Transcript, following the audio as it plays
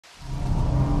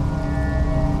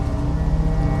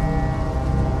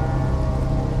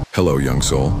Hello, young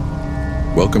soul.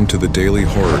 Welcome to the Daily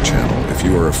Horror Channel. If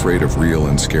you are afraid of real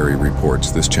and scary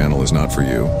reports, this channel is not for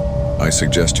you. I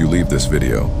suggest you leave this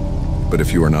video. But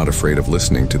if you are not afraid of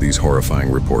listening to these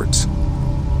horrifying reports,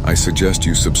 I suggest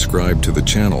you subscribe to the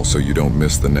channel so you don't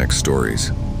miss the next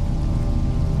stories.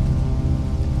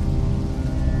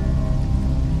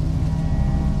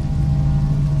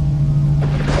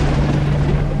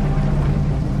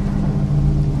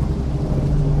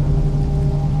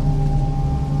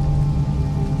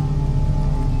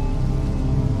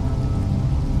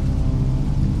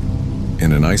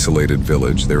 In an isolated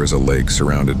village, there is a lake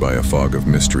surrounded by a fog of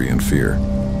mystery and fear.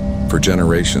 For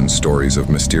generations, stories of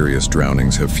mysterious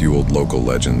drownings have fueled local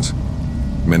legends.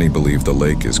 Many believe the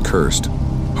lake is cursed,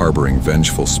 harboring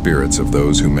vengeful spirits of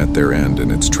those who met their end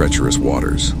in its treacherous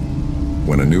waters.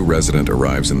 When a new resident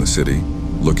arrives in the city,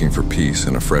 looking for peace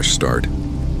and a fresh start,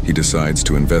 he decides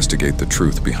to investigate the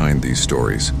truth behind these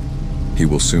stories. He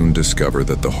will soon discover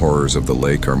that the horrors of the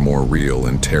lake are more real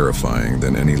and terrifying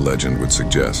than any legend would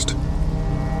suggest.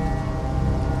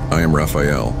 I am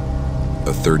Raphael,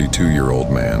 a 32-year-old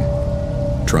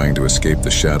man, trying to escape the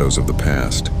shadows of the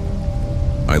past.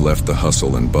 I left the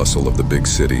hustle and bustle of the big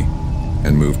city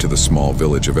and moved to the small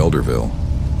village of Elderville,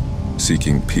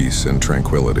 seeking peace and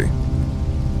tranquility.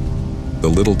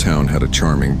 The little town had a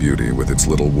charming beauty with its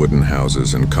little wooden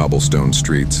houses and cobblestone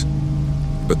streets,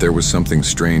 but there was something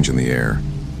strange in the air,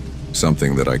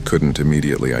 something that I couldn't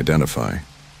immediately identify.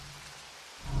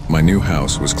 My new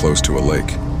house was close to a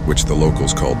lake, which the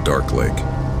locals called Dark Lake.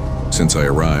 Since I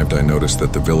arrived, I noticed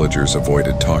that the villagers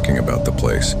avoided talking about the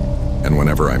place, and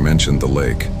whenever I mentioned the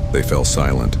lake, they fell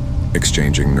silent,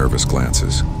 exchanging nervous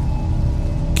glances.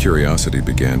 Curiosity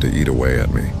began to eat away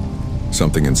at me.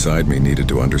 Something inside me needed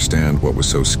to understand what was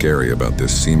so scary about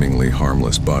this seemingly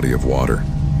harmless body of water.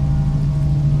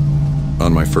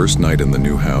 On my first night in the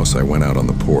new house, I went out on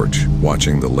the porch,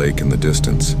 watching the lake in the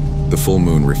distance. The full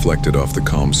moon reflected off the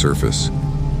calm surface.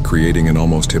 Creating an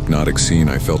almost hypnotic scene,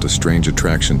 I felt a strange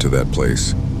attraction to that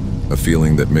place, a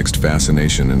feeling that mixed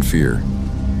fascination and fear.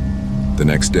 The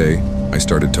next day, I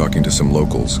started talking to some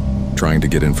locals, trying to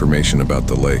get information about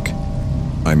the lake.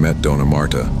 I met Dona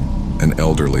Marta, an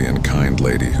elderly and kind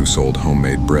lady who sold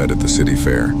homemade bread at the city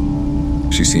fair.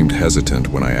 She seemed hesitant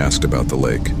when I asked about the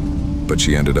lake, but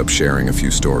she ended up sharing a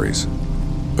few stories.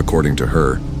 According to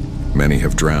her, many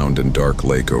have drowned in Dark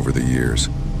Lake over the years.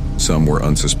 Some were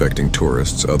unsuspecting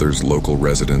tourists, others local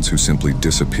residents who simply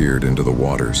disappeared into the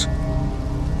waters.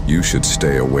 "You should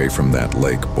stay away from that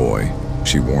lake, boy,"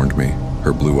 she warned me,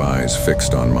 her blue eyes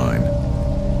fixed on mine.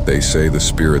 "They say the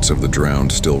spirits of the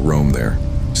drowned still roam there,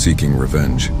 seeking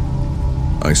revenge."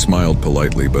 I smiled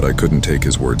politely, but I couldn't take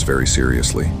his words very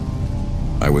seriously.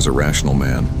 I was a rational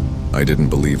man. I didn't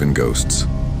believe in ghosts.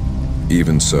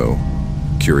 Even so,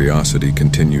 curiosity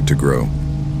continued to grow.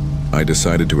 I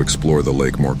decided to explore the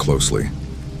lake more closely.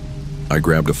 I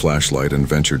grabbed a flashlight and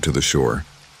ventured to the shore.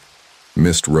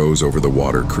 Mist rose over the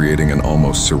water, creating an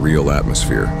almost surreal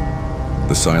atmosphere.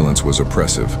 The silence was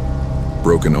oppressive,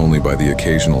 broken only by the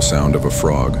occasional sound of a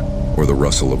frog or the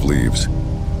rustle of leaves.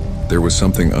 There was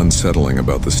something unsettling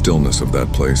about the stillness of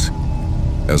that place.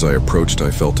 As I approached,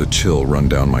 I felt a chill run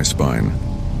down my spine.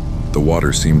 The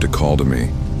water seemed to call to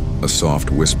me, a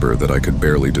soft whisper that I could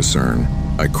barely discern.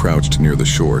 I crouched near the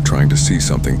shore, trying to see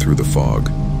something through the fog,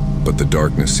 but the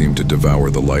darkness seemed to devour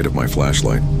the light of my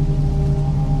flashlight.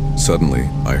 Suddenly,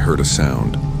 I heard a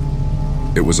sound.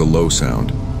 It was a low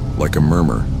sound, like a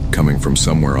murmur, coming from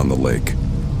somewhere on the lake.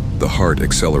 The heart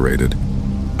accelerated.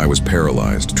 I was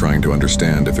paralyzed, trying to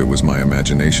understand if it was my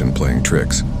imagination playing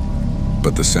tricks.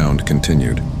 But the sound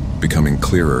continued, becoming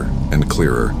clearer and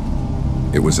clearer.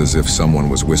 It was as if someone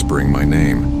was whispering my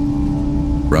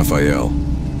name. "Raphael,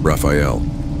 Raphael."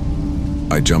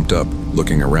 I jumped up,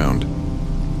 looking around.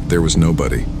 There was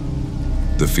nobody.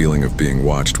 The feeling of being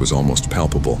watched was almost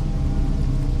palpable.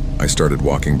 I started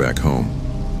walking back home,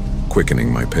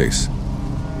 quickening my pace.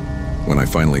 When I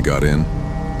finally got in,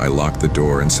 I locked the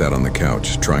door and sat on the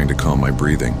couch, trying to calm my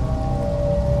breathing.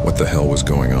 What the hell was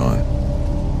going on?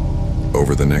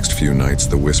 Over the next few nights,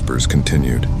 the whispers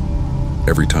continued.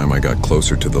 Every time I got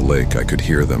closer to the lake, I could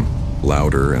hear them,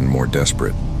 louder and more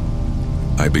desperate.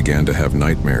 I began to have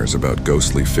nightmares about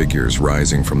ghostly figures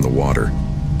rising from the water,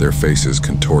 their faces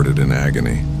contorted in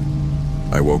agony.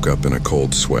 I woke up in a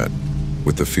cold sweat,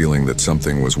 with the feeling that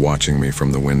something was watching me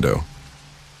from the window.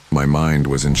 My mind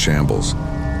was in shambles,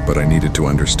 but I needed to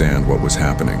understand what was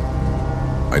happening.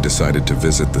 I decided to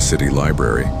visit the city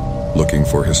library, looking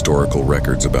for historical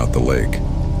records about the lake.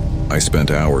 I spent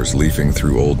hours leafing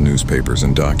through old newspapers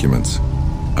and documents.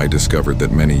 I discovered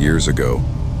that many years ago,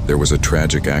 there was a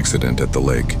tragic accident at the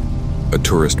lake. A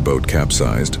tourist boat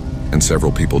capsized, and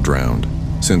several people drowned.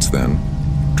 Since then,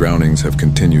 drownings have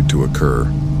continued to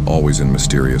occur, always in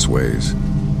mysterious ways.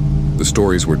 The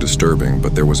stories were disturbing,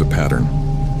 but there was a pattern.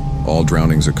 All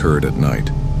drownings occurred at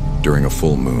night, during a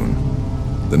full moon.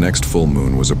 The next full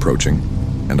moon was approaching,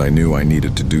 and I knew I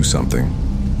needed to do something.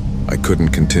 I couldn't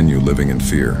continue living in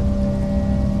fear.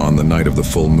 On the night of the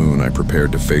full moon, I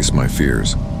prepared to face my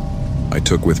fears. I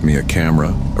took with me a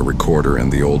camera, a recorder,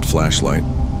 and the old flashlight.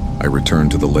 I returned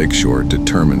to the lakeshore,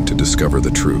 determined to discover the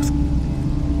truth.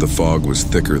 The fog was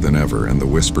thicker than ever, and the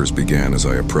whispers began as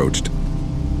I approached.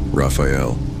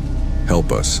 "Raphael,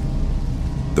 help us."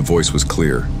 The voice was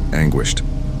clear, anguished.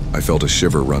 I felt a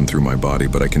shiver run through my body,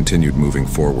 but I continued moving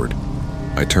forward.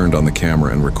 I turned on the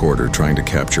camera and recorder, trying to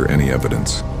capture any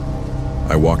evidence.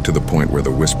 I walked to the point where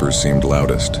the whispers seemed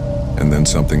loudest, and then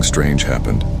something strange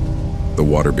happened. The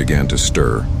water began to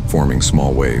stir, forming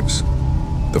small waves.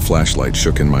 The flashlight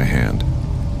shook in my hand,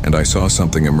 and I saw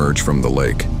something emerge from the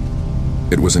lake.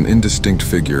 It was an indistinct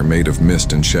figure made of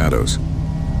mist and shadows.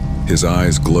 His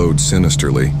eyes glowed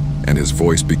sinisterly, and his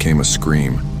voice became a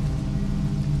scream.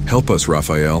 "Help us,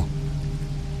 Raphael."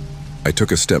 I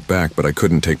took a step back, but I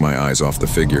couldn't take my eyes off the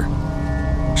figure.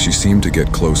 She seemed to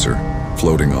get closer,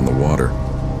 floating on the water.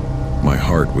 My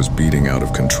heart was beating out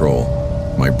of control.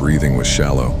 My breathing was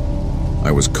shallow.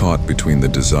 I was caught between the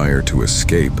desire to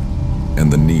escape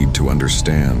and the need to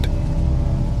understand.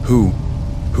 Who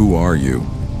are you?"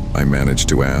 I managed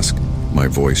to ask, my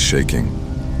voice shaking.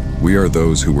 "We are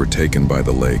those who were taken by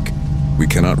the lake. We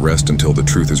cannot rest until the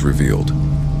truth is revealed."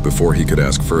 Before he could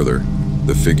ask further,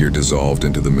 the figure dissolved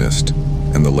into the mist,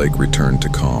 and the lake returned to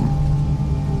calm.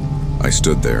 I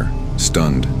stood there,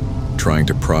 stunned, trying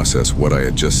to process what I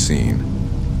had just seen.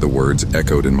 The words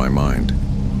echoed in my mind.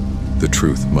 The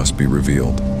truth must be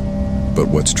revealed. But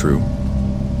what's true?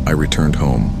 I returned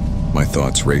home, my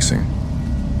thoughts racing.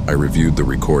 I reviewed the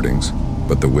recordings,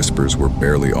 but the whispers were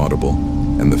barely audible,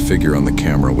 and the figure on the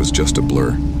camera was just a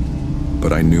blur.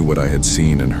 But I knew what I had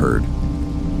seen and heard.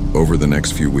 Over the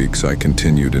next few weeks, I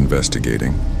continued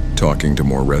investigating, talking to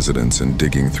more residents and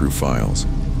digging through files.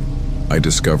 I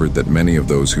discovered that many of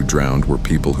those who drowned were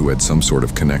people who had some sort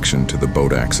of connection to the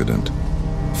boat accident.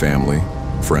 Family,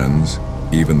 friends,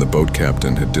 even the boat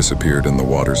captain had disappeared in the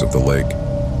waters of the lake.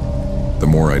 The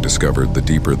more I discovered, the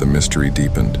deeper the mystery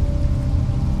deepened.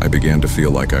 I began to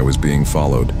feel like I was being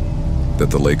followed, that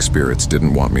the lake spirits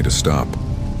didn't want me to stop.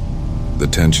 The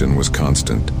tension was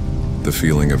constant, the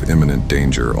feeling of imminent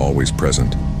danger always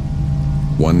present.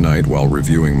 One night, while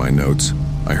reviewing my notes,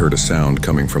 I heard a sound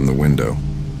coming from the window.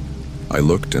 I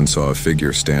looked and saw a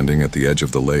figure standing at the edge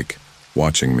of the lake,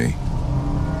 watching me.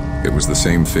 It was the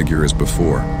same figure as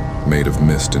before, made of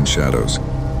mist and shadows.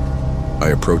 I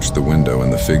approached the window,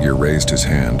 and the figure raised his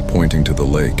hand, pointing to the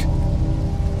lake.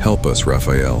 "Help us,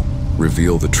 Raphael.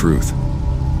 Reveal the truth."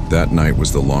 That night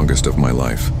was the longest of my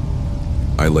life.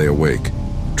 I lay awake,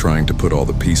 trying to put all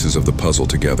the pieces of the puzzle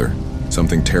together.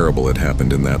 Something terrible had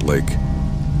happened in that lake.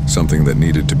 Something that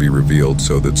needed to be revealed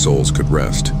so that souls could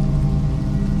rest.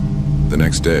 The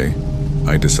next day,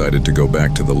 I decided to go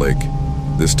back to the lake,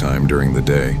 this time during the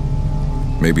day.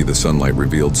 Maybe the sunlight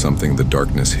revealed something the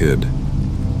darkness hid.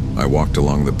 I walked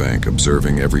along the bank,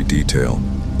 observing every detail,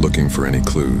 looking for any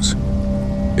clues.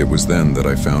 It was then that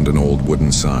I found an old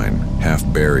wooden sign, half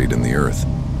buried in the earth.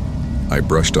 I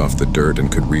brushed off the dirt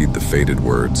and could read the faded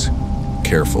words.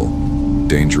 "Careful,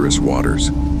 dangerous waters.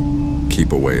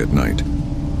 Keep away at night."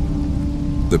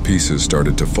 The pieces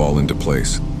started to fall into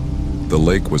place. The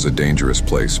lake was a dangerous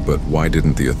place, but why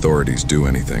didn't the authorities do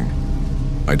anything?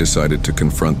 I decided to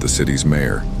confront the city's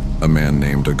mayor, a man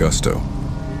named Augusto.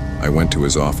 I went to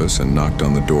his office and knocked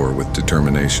on the door with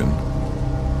determination.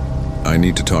 "I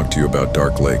need to talk to you about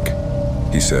Dark Lake,"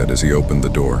 he said as he opened the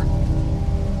door.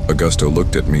 Augusto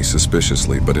looked at me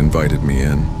suspiciously but invited me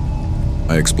in.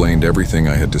 I explained everything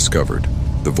I had discovered,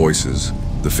 the voices,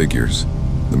 the figures,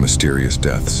 the mysterious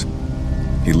deaths.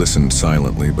 He listened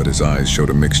silently, but his eyes showed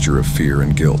a mixture of fear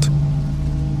and guilt.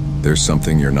 "There's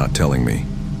something you're not telling me,"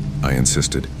 I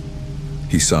insisted.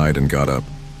 He sighed and got up,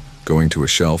 going to a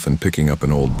shelf and picking up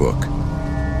an old book.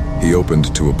 He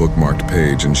opened to a bookmarked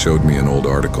page and showed me an old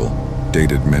article,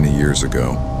 dated many years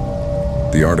ago.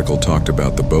 The article talked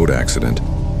about the boat accident,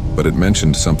 but it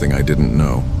mentioned something I didn't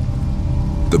know.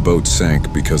 "The boat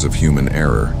sank because of human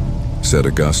error," said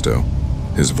Augusto,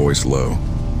 his voice low.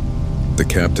 "The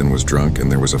captain was drunk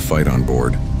and there was a fight on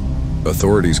board.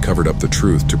 Authorities covered up the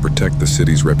truth to protect the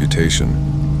city's reputation."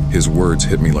 His words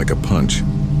hit me like a punch.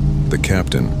 The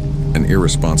captain, an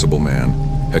irresponsible man,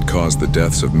 had caused the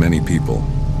deaths of many people,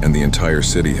 and the entire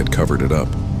city had covered it up.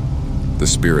 The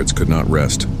spirits could not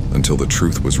rest until the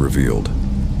truth was revealed.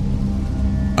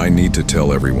 "I need to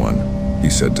tell everyone," he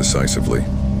said decisively.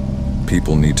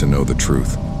 "People need to know the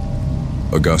truth."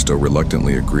 Augusto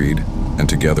reluctantly agreed, and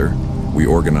together, we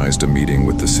organized a meeting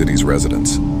with the city's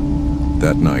residents.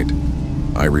 That night,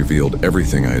 I revealed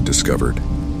everything I had discovered.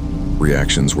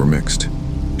 Reactions were mixed: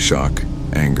 shock,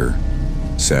 anger,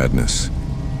 sadness.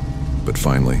 But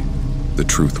finally, the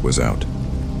truth was out.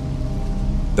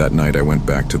 That night I went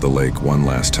back to the lake one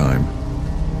last time.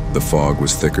 The fog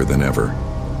was thicker than ever,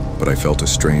 but I felt a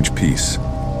strange peace.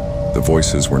 The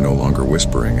voices were no longer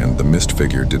whispering, and the mist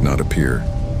figure did not appear.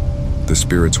 The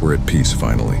spirits were at peace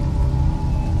finally.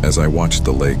 As I watched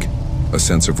the lake, a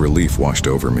sense of relief washed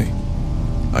over me.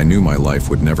 I knew my life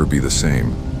would never be the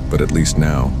same, but at least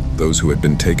now, those who had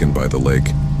been taken by the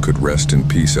lake could rest in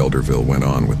peace. Elderville went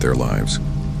on with their lives.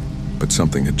 But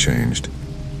something had changed.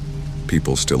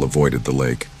 People still avoided the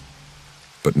lake,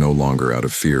 but no longer out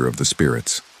of fear of the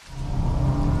spirits.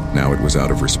 Now it was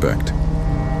out of respect.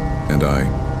 And I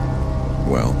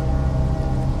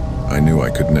knew I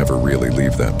could never really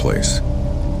leave that place.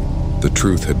 The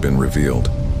truth had been revealed,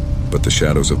 but the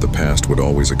shadows of the past would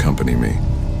always accompany me.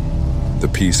 The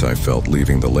peace I felt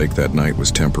leaving the lake that night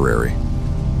was temporary.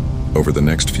 Over the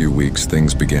next few weeks,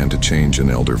 things began to change in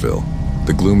Elderville.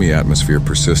 The gloomy atmosphere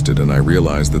persisted, and I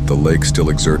realized that the lake still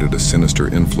exerted a sinister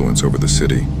influence over the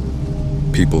city.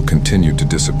 People continued to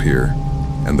disappear,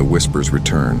 and the whispers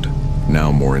returned,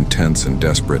 now more intense and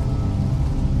desperate.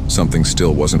 Something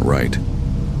still wasn't right,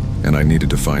 and I needed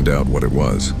to find out what it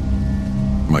was.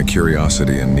 My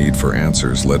curiosity and need for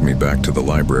answers led me back to the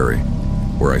library,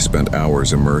 where I spent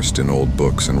hours immersed in old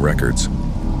books and records.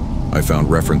 I found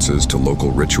references to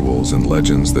local rituals and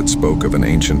legends that spoke of an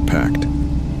ancient pact,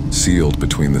 sealed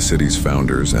between the city's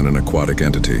founders and an aquatic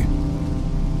entity.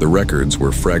 The records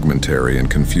were fragmentary and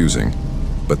confusing,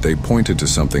 but they pointed to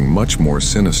something much more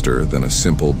sinister than a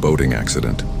simple boating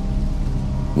accident.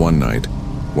 One night,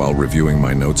 while reviewing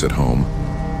my notes at home,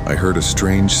 I heard a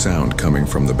strange sound coming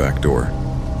from the back door.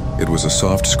 It was a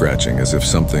soft scratching, as if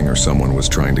something or someone was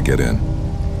trying to get in.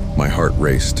 My heart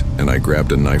raced, and I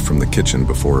grabbed a knife from the kitchen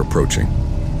before approaching.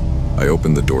 I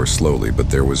opened the door slowly, but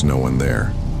there was no one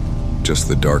there. Just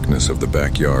the darkness of the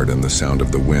backyard and the sound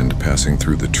of the wind passing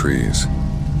through the trees.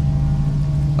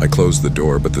 I closed the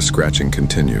door, but the scratching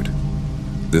continued.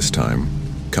 This time,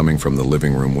 coming from the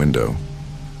living room window.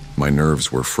 My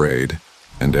nerves were frayed,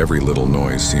 and every little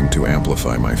noise seemed to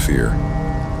amplify my fear.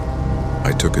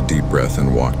 I took a deep breath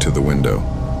and walked to the window.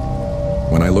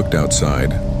 When I looked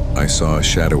outside, I saw a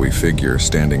shadowy figure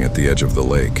standing at the edge of the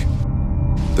lake.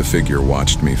 The figure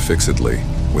watched me fixedly,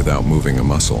 without moving a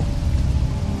muscle.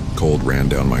 Cold ran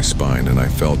down my spine, and I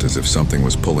felt as if something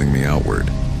was pulling me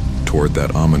outward. Toward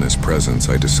that ominous presence,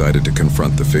 I decided to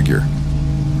confront the figure.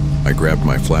 I grabbed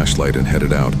my flashlight and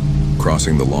headed out,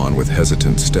 crossing the lawn with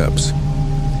hesitant steps.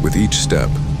 With each step,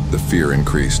 the fear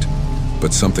increased,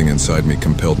 but something inside me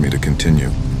compelled me to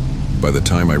continue. By the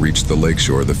time I reached the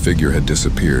lakeshore, the figure had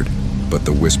disappeared, but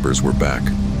the whispers were back,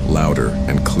 louder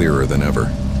and clearer than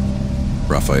ever.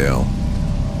 "Raphael,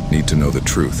 need to know the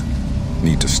truth,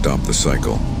 need to stop the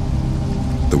cycle."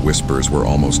 The whispers were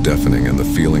almost deafening, and the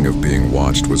feeling of being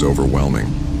watched was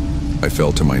overwhelming. I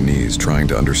fell to my knees, trying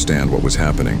to understand what was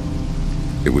happening.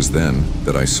 It was then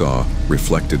that I saw,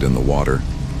 reflected in the water,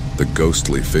 the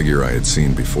ghostly figure I had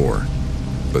seen before.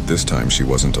 But this time she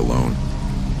wasn't alone.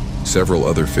 Several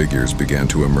other figures began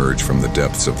to emerge from the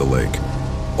depths of the lake,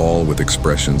 all with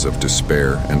expressions of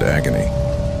despair and agony.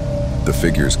 The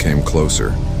figures came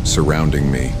closer, surrounding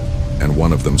me, and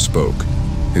one of them spoke,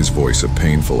 his voice a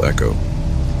painful echo.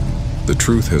 "The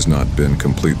truth has not been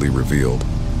completely revealed.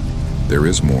 There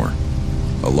is more,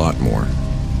 a lot more.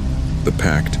 The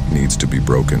pact needs to be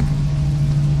broken."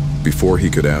 Before he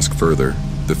could ask further,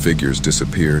 the figures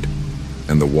disappeared,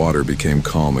 and the water became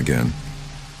calm again.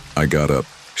 I got up,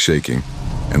 shaking,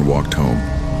 and walked home,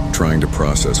 trying to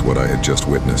process what I had just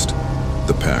witnessed.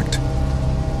 The pact.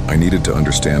 I needed to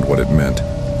understand what it meant,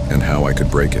 and how I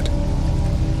could break it.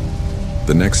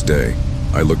 The next day,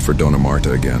 I looked for Donna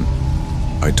Marta again.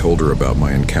 I told her about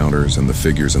my encounters and the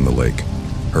figures in the lake.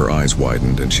 Her eyes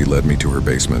widened, and she led me to her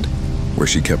basement, where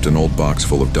she kept an old box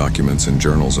full of documents and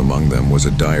journals. Among them was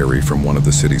a diary from one of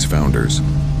the city's founders,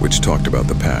 which talked about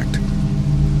the pact.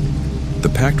 "The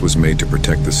pact was made to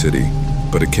protect the city,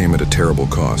 but it came at a terrible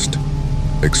cost,"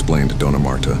 explained Donna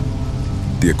Marta.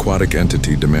 "The aquatic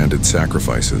entity demanded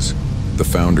sacrifices. The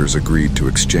founders agreed to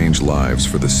exchange lives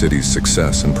for the city's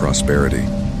success and prosperity.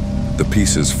 The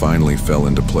pieces finally fell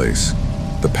into place.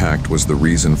 The pact was the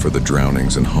reason for the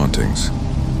drownings and hauntings.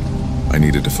 I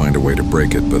needed to find a way to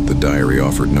break it, but the diary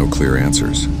offered no clear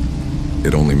answers.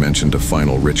 It only mentioned a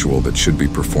final ritual that should be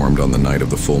performed on the night of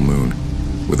the full moon,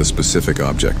 with a specific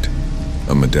object,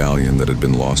 a medallion that had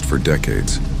been lost for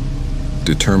decades.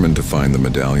 Determined to find the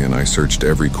medallion, I searched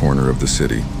every corner of the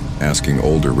city, asking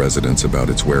older residents about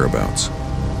its whereabouts.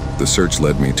 The search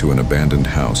led me to an abandoned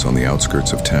house on the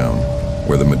outskirts of town,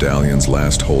 where the medallion's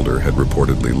last holder had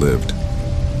reportedly lived.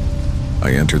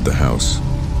 I entered the house,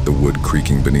 the wood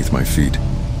creaking beneath my feet,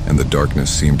 and the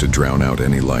darkness seemed to drown out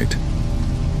any light.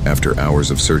 After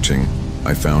hours of searching,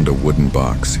 I found a wooden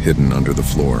box hidden under the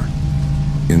floor.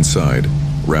 Inside,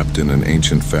 wrapped in an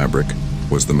ancient fabric,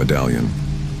 was the medallion.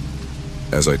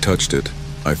 As I touched it,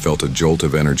 I felt a jolt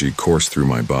of energy course through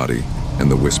my body, and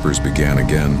the whispers began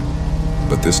again,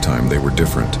 but this time they were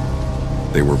different.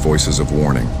 They were voices of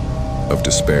warning, of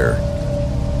despair.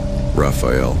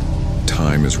 Raphael,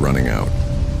 time is running out.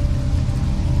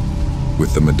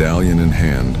 With the medallion in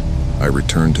hand, I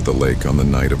returned to the lake on the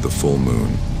night of the full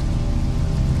moon.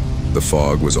 The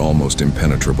fog was almost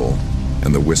impenetrable,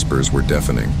 and the whispers were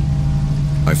deafening.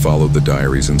 I followed the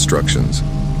diary's instructions,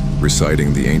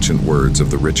 reciting the ancient words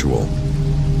of the ritual.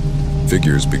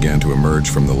 Figures began to emerge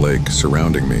from the lake,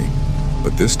 surrounding me,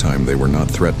 but this time they were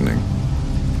not threatening.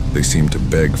 They seemed to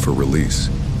beg for release.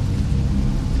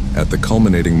 At the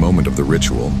culminating moment of the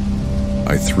ritual,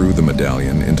 I threw the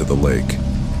medallion into the lake,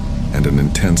 and an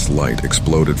intense light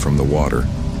exploded from the water,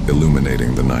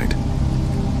 illuminating the night.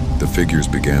 The figures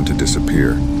began to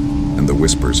disappear, and the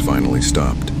whispers finally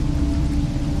stopped.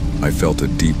 I felt a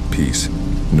deep peace,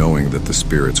 knowing that the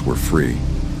spirits were free.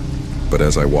 But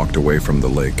as I walked away from the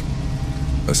lake,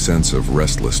 a sense of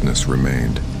restlessness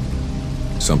remained.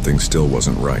 Something still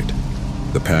wasn't right.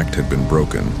 The pact had been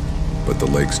broken, but the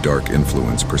lake's dark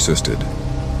influence persisted.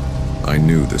 I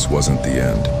knew this wasn't the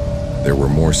end. There were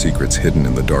more secrets hidden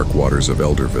in the dark waters of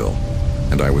Elderville,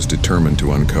 and I was determined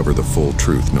to uncover the full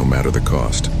truth no matter the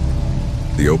cost.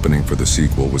 The opening for the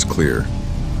sequel was clear.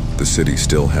 The city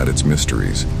still had its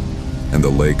mysteries, and the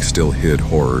lake still hid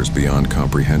horrors beyond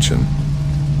comprehension.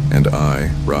 And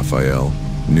I, Raphael,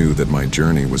 knew that my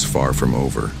journey was far from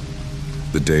over.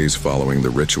 The days following the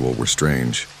ritual were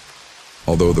strange.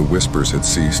 Although the whispers had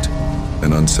ceased,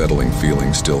 an unsettling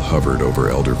feeling still hovered over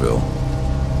Elderville.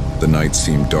 The night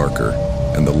seemed darker,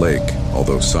 and the lake,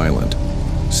 although silent,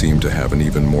 seemed to have an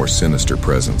even more sinister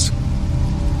presence.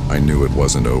 I knew it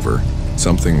wasn't over.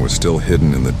 Something was still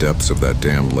hidden in the depths of that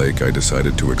damned lake. I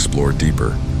decided to explore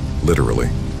deeper, literally.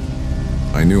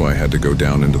 I knew I had to go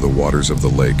down into the waters of the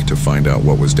lake to find out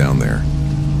what was down there.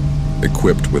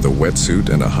 Equipped with a wetsuit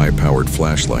and a high-powered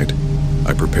flashlight,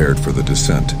 I prepared for the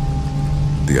descent.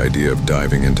 The idea of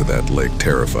diving into that lake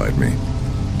terrified me,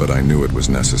 but I knew it was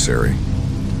necessary.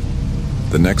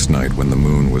 The next night, when the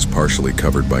moon was partially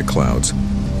covered by clouds,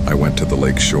 I went to the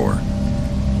lake shore.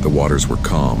 The waters were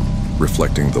calm,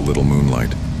 reflecting the little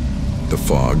moonlight. The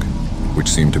fog, which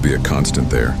seemed to be a constant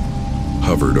there,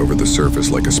 hovered over the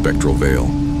surface like a spectral veil.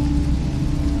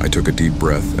 I took a deep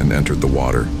breath and entered the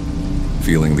water,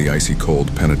 feeling the icy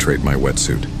cold penetrate my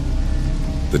wetsuit.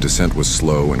 The descent was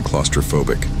slow and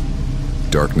claustrophobic.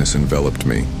 Darkness enveloped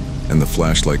me, and the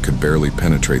flashlight could barely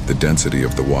penetrate the density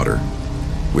of the water.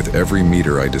 With every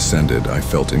meter I descended, I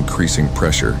felt increasing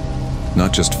pressure,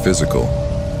 not just physical,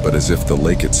 but as if the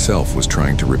lake itself was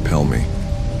trying to repel me.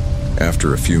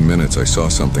 After a few minutes, I saw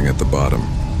something at the bottom.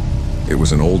 It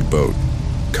was an old boat,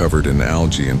 covered in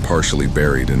algae and partially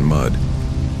buried in mud.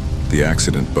 The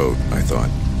accident boat, I thought.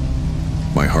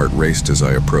 My heart raced as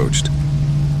I approached.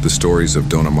 The stories of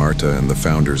Dona Marta and the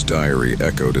founder's diary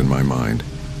echoed in my mind.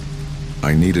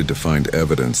 I needed to find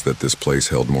evidence that this place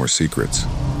held more secrets.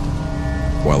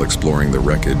 While exploring the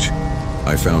wreckage,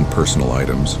 I found personal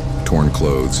items, torn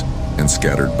clothes, and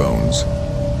scattered bones.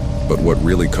 But what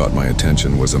really caught my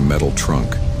attention was a metal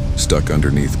trunk stuck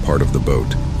underneath part of the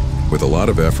boat. With a lot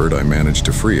of effort, I managed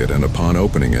to free it, and upon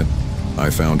opening it, I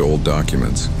found old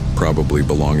documents, probably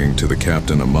belonging to the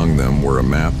captain. Among them were a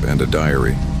map and a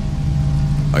diary.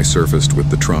 I surfaced with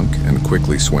the trunk and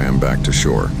quickly swam back to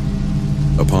shore.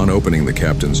 Upon opening the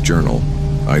captain's journal,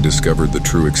 I discovered the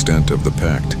true extent of the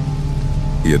pact.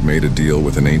 He had made a deal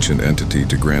with an ancient entity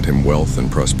to grant him wealth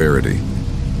and prosperity,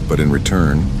 but in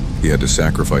return, he had to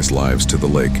sacrifice lives to the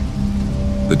lake.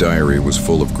 The diary was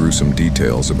full of gruesome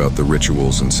details about the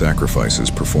rituals and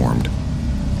sacrifices performed.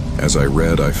 As I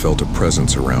read, I felt a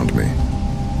presence around me.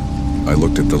 I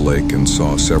looked at the lake and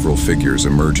saw several figures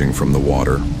emerging from the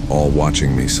water, all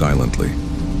watching me silently.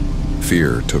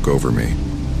 Fear took over me,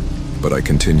 but I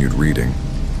continued reading.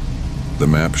 The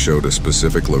map showed a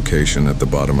specific location at the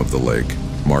bottom of the lake,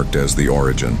 marked as the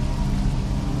origin.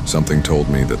 Something told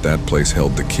me that that place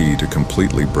held the key to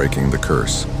completely breaking the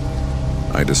curse.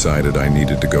 I decided I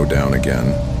needed to go down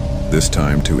again, this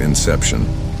time to Inception.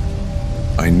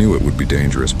 I knew it would be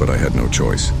dangerous, but I had no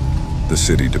choice. The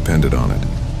city depended on it.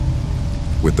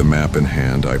 With the map in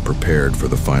hand, I prepared for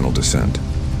the final descent.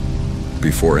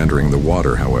 Before entering the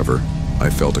water, however, I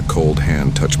felt a cold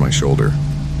hand touch my shoulder.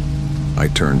 I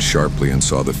turned sharply and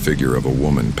saw the figure of a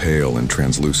woman, pale and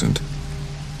translucent.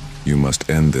 "You must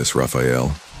end this,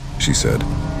 Raphael," she said,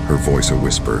 her voice a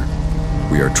whisper.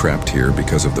 "We are trapped here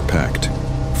because of the pact.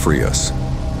 Free us."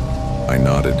 I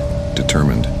nodded,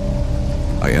 determined.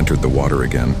 I entered the water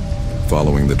again,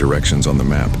 following the directions on the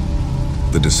map.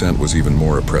 The descent was even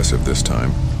more oppressive this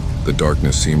time. The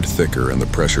darkness seemed thicker and the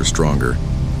pressure stronger,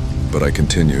 but I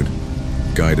continued,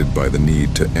 guided by the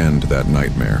need to end that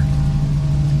nightmare.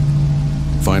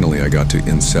 Finally, I got to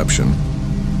Inception.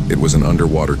 It was an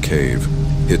underwater cave,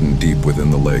 hidden deep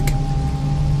within the lake.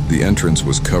 The entrance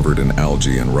was covered in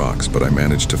algae and rocks, but I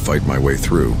managed to fight my way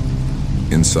through.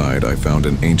 Inside, I found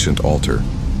an ancient altar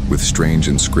with strange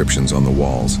inscriptions on the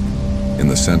walls. In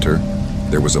the center,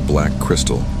 there was a black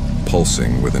crystal,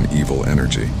 pulsing with an evil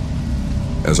energy.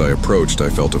 As I approached, I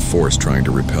felt a force trying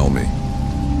to repel me,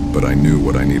 but I knew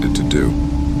what I needed to do.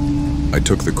 I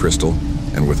took the crystal,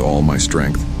 and with all my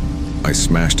strength, I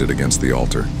smashed it against the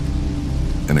altar.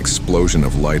 An explosion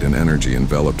of light and energy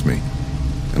enveloped me,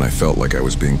 and I felt like I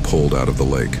was being pulled out of the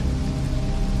lake.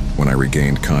 When I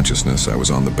regained consciousness, I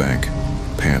was on the bank,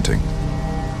 panting.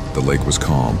 The lake was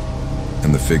calm,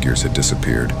 and the figures had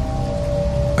disappeared.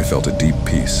 I felt a deep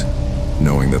peace,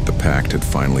 knowing that the pact had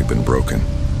finally been broken.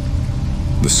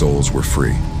 The souls were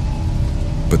free.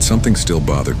 But something still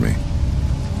bothered me.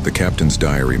 The captain's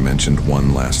diary mentioned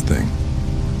one last thing.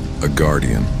 A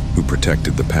guardian who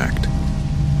protected the pact.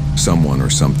 Someone or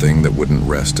something that wouldn't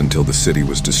rest until the city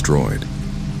was destroyed.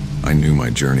 I knew my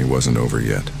journey wasn't over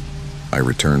yet. I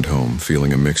returned home,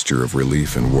 feeling a mixture of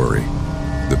relief and worry.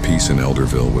 The peace in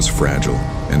Elderville was fragile,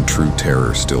 and true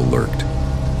terror still lurked.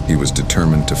 He was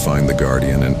determined to find the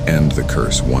guardian and end the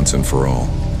curse once and for all.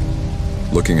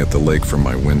 Looking at the lake from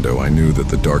my window, I knew that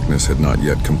the darkness had not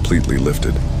yet completely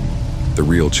lifted. The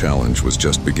real challenge was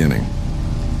just beginning,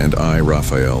 and I,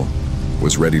 Raphael,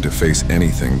 was ready to face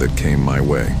anything that came my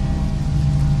way.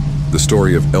 The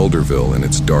story of Elderville and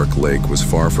its dark lake was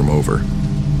far from over,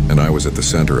 and I was at the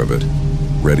center of it,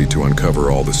 ready to uncover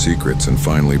all the secrets and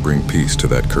finally bring peace to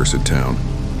that cursed town.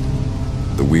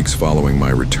 The weeks following my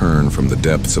return from the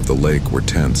depths of the lake were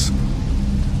tense.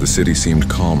 The city seemed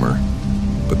calmer,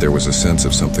 but there was a sense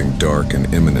of something dark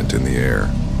and imminent in the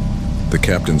air. The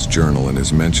captain's journal and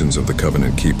his mentions of the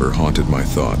Covenant Keeper haunted my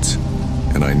thoughts,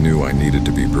 and I knew I needed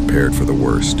to be prepared for the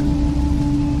worst.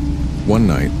 One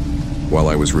night, while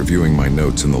I was reviewing my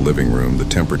notes in the living room, the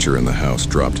temperature in the house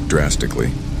dropped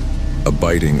drastically. A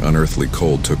biting, unearthly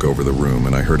cold took over the room,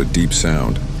 and I heard a deep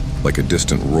sound, like a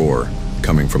distant roar,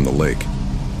 coming from the lake.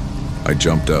 I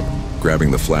jumped up,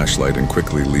 grabbing the flashlight and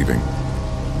quickly leaving.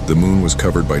 The moon was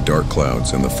covered by dark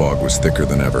clouds, and the fog was thicker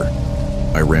than ever.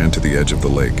 I ran to the edge of the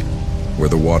lake, where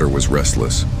the water was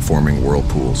restless, forming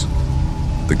whirlpools.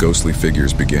 The ghostly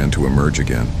figures began to emerge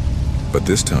again, but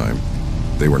this time,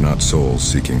 they were not souls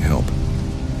seeking help.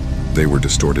 They were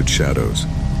distorted shadows,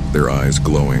 their eyes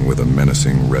glowing with a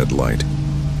menacing red light.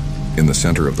 In the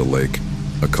center of the lake,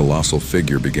 a colossal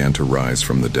figure began to rise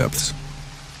from the depths.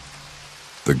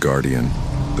 The Guardian.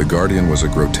 The Guardian was a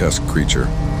grotesque creature,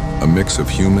 a mix of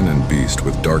human and beast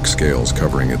with dark scales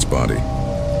covering its body.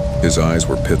 His eyes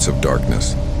were pits of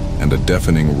darkness, and a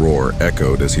deafening roar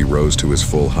echoed as he rose to his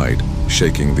full height,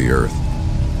 shaking the earth.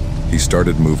 He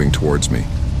started moving towards me,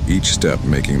 each step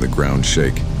making the ground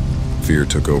shake. Fear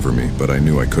took over me, but I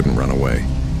knew I couldn't run away.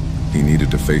 He needed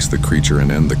to face the creature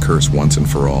and end the curse once and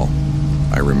for all.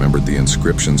 I remembered the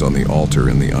inscriptions on the altar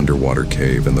in the underwater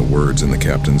cave and the words in the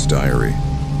captain's diary.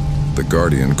 The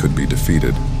Guardian could be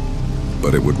defeated,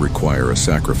 but it would require a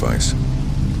sacrifice.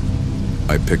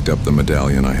 I picked up the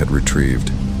medallion I had retrieved,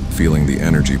 feeling the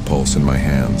energy pulse in my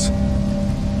hands.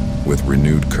 With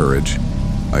renewed courage,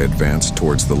 I advanced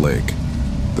towards the lake,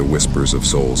 the whispers of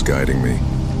souls guiding me.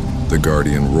 The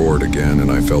Guardian roared again,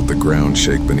 and I felt the ground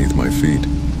shake beneath my feet.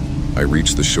 I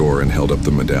reached the shore and held up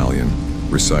the medallion,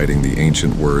 reciting the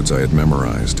ancient words I had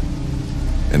memorized.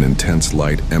 An intense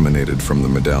light emanated from the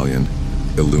medallion,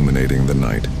 illuminating the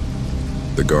night.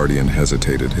 The Guardian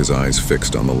hesitated, his eyes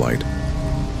fixed on the light.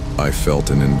 I felt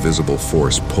an invisible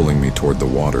force pulling me toward the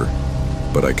water,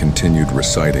 but I continued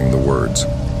reciting the words,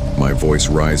 my voice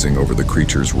rising over the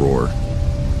creature's roar.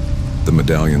 The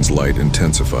medallion's light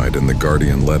intensified, and the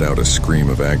Guardian let out a scream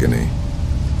of agony.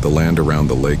 The land around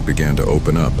the lake began to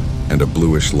open up, and a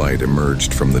bluish light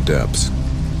emerged from the depths.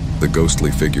 The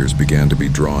ghostly figures began to be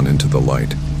drawn into the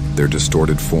light, their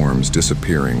distorted forms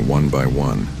disappearing one by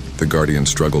one. The guardian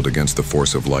struggled against the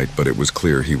force of light, but it was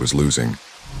clear he was losing.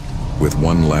 With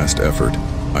one last effort,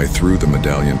 I threw the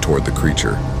medallion toward the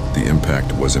creature. The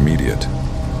impact was immediate.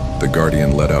 The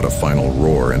guardian let out a final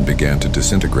roar and began to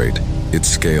disintegrate, its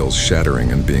scales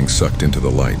shattering and being sucked into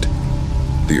the light.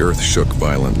 The earth shook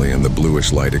violently and the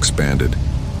bluish light expanded,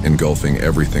 engulfing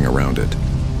everything around it.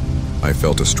 I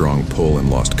felt a strong pull and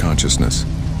lost consciousness.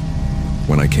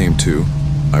 When I came to,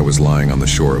 I was lying on the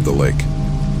shore of the lake.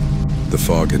 The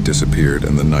fog had disappeared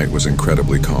and the night was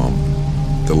incredibly calm.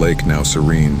 The lake, now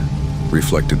serene,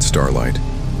 reflected starlight.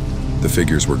 The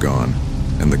figures were gone,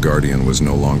 and the guardian was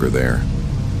no longer there.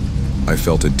 I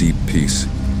felt a deep peace,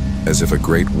 as if a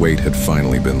great weight had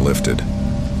finally been lifted.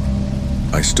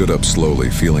 I stood up slowly,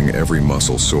 feeling every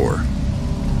muscle sore.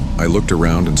 I looked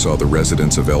around and saw the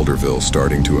residents of Elderville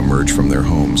starting to emerge from their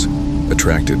homes,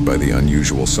 attracted by the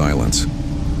unusual silence.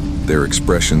 Their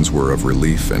expressions were of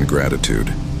relief and gratitude.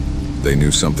 They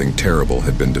knew something terrible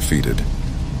had been defeated.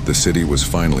 The city was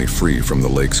finally free from the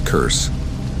lake's curse.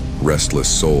 Restless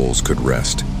souls could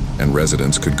rest, and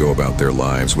residents could go about their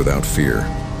lives without fear.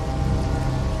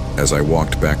 As I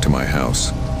walked back to my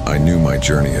house, I knew my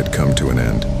journey had come to an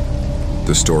end.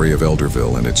 The story of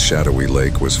Elderville and its shadowy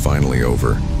lake was finally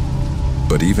over.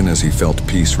 But even as he felt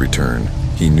peace return,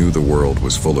 he knew the world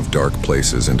was full of dark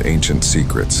places and ancient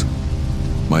secrets.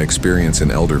 My experience in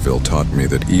Elderville taught me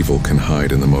that evil can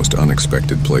hide in the most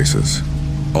unexpected places.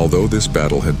 Although this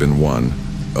battle had been won,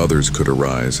 others could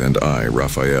arise, and I,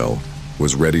 Raphael,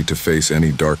 was ready to face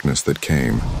any darkness that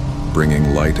came,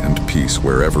 bringing light and peace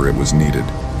wherever it was needed.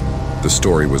 The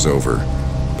story was over,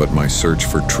 but my search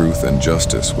for truth and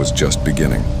justice was just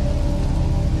beginning.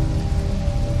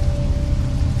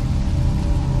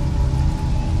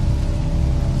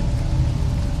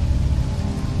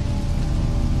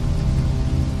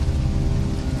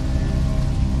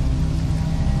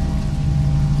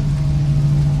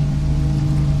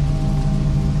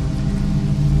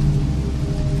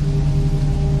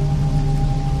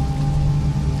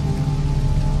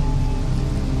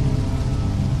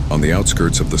 On the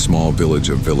outskirts of the small village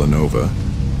of Villanova,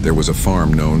 there was a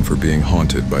farm known for being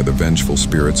haunted by the vengeful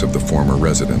spirits of the former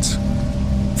residents.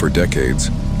 For decades,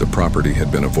 the property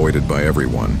had been avoided by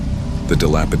everyone, the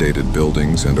dilapidated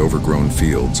buildings and overgrown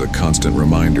fields a constant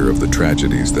reminder of the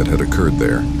tragedies that had occurred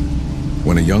there.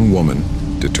 When a young woman,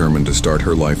 determined to start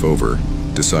her life over,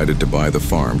 decided to buy the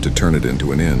farm to turn it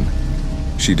into an inn,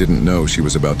 she didn't know she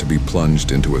was about to be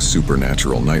plunged into a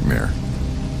supernatural nightmare.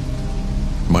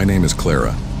 My name is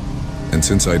Clara, and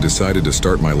since I decided to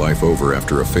start my life over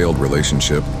after a failed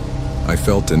relationship, I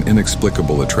felt an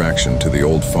inexplicable attraction to the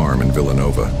old farm in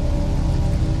Villanova.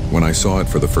 When I saw it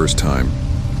for the first time,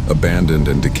 abandoned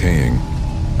and decaying,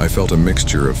 I felt a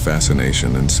mixture of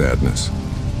fascination and sadness.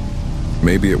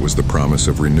 Maybe it was the promise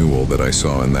of renewal that I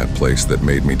saw in that place that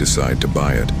made me decide to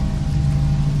buy it.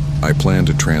 I planned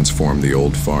to transform the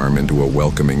old farm into a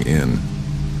welcoming inn,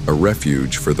 a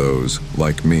refuge for those,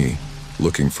 like me,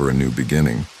 looking for a new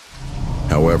beginning.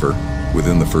 However,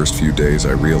 within the first few days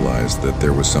I realized that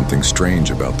there was something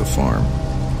strange about the farm.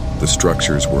 The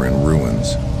structures were in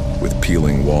ruins, with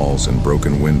peeling walls and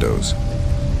broken windows.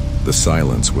 The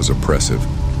silence was oppressive,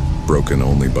 broken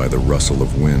only by the rustle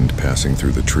of wind passing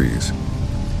through the trees.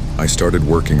 I started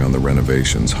working on the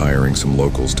renovations, hiring some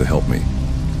locals to help me.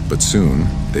 But soon,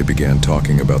 they began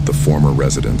talking about the former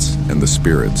residents and the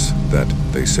spirits that,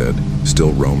 they said,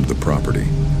 still roamed the property.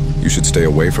 "You should stay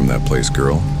away from that place,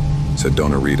 girl," said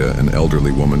Donna Rita, an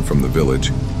elderly woman from the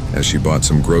village, as she bought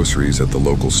some groceries at the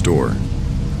local store.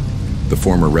 "The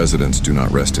former residents do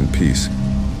not rest in peace.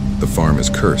 The farm is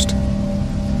cursed."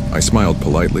 I smiled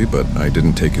politely, but I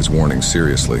didn't take his warning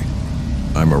seriously.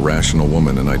 I'm a rational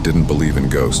woman and I didn't believe in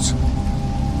ghosts.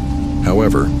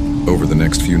 However, over the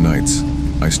next few nights,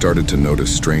 I started to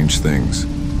notice strange things.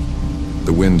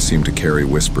 The wind seemed to carry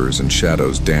whispers and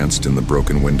shadows danced in the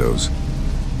broken windows.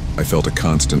 I felt a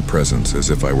constant presence, as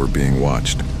if I were being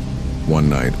watched. One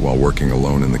night, while working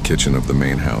alone in the kitchen of the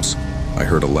main house, I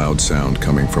heard a loud sound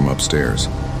coming from upstairs.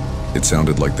 It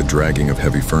sounded like the dragging of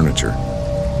heavy furniture.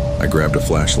 I grabbed a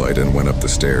flashlight and went up the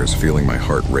stairs, feeling my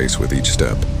heart race with each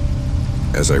step.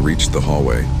 As I reached the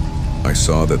hallway, I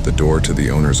saw that the door to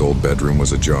the owner's old bedroom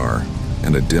was ajar,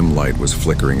 and a dim light was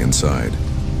flickering inside.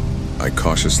 I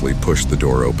cautiously pushed the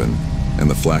door open, and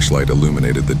the flashlight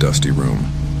illuminated the dusty room.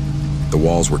 The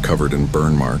walls were covered in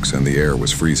burn marks and the air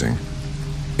was freezing.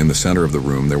 In the center of the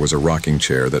room there was a rocking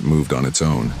chair that moved on its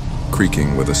own,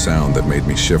 creaking with a sound that made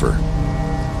me shiver.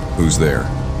 "Who's there?"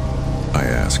 I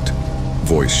asked,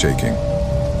 voice shaking.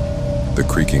 The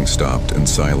creaking stopped and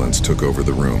silence took over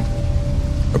the room.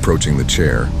 Approaching the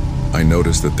chair, I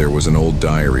noticed that there was an old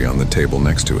diary on the table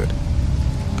next to it.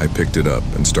 I picked it up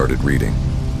and started reading.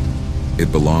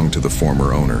 It belonged to the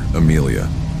former owner, Amelia.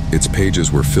 Its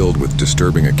pages were filled with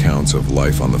disturbing accounts of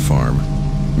life on the farm,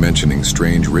 mentioning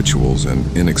strange rituals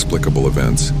and inexplicable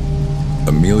events.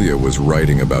 Amelia was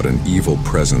writing about an evil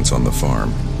presence on the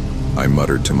farm. I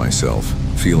muttered to myself,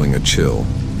 feeling a chill.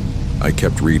 I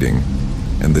kept reading,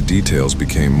 and the details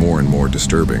became more and more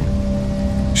disturbing.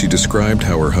 She described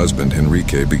how her husband,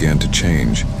 Enrique, began to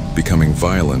change, becoming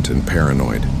violent and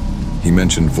paranoid. He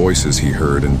mentioned voices he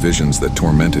heard and visions that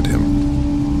tormented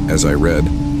him. As I read,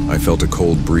 I felt a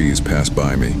cold breeze pass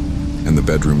by me, and the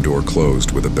bedroom door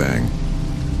closed with a bang.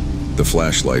 The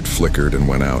flashlight flickered and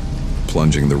went out,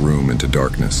 plunging the room into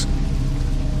darkness.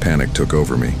 Panic took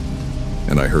over me,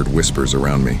 and I heard whispers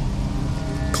around me.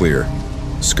 Clear.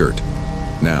 Skirt.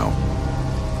 Now.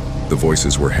 The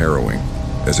voices were harrowing,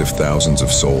 as if thousands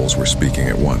of souls were speaking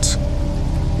at once.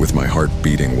 With my heart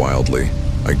beating wildly,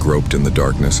 I groped in the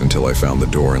darkness until I found the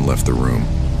door and left the room.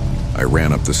 I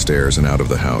ran up the stairs and out of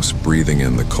the house, breathing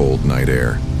in the cold night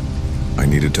air. I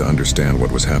needed to understand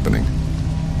what was happening.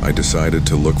 I decided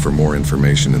to look for more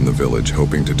information in the village,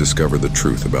 hoping to discover the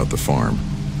truth about the farm.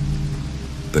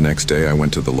 The next day, I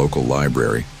went to the local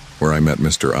library, where I met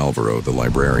Mr. Alvaro, the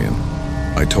librarian.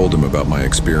 I told him about my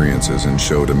experiences and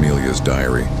showed Amelia's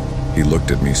diary. He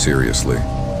looked at me seriously.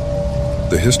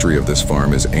 "The history of this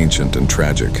farm is ancient and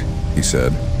tragic," he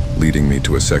said, leading me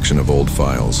to a section of old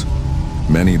files.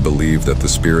 "Many believe that the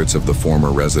spirits of the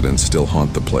former residents still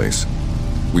haunt the place."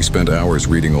 We spent hours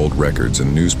reading old records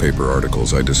and newspaper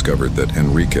articles. I discovered that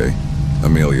Enrique,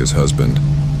 Amelia's husband,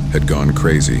 had gone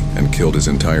crazy and killed his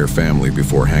entire family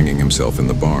before hanging himself in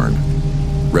the barn.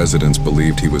 Residents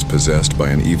believed he was possessed by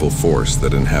an evil force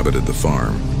that inhabited the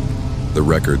farm. The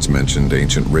records mentioned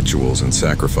ancient rituals and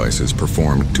sacrifices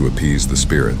performed to appease the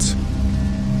spirits.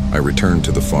 I returned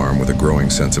to the farm with a growing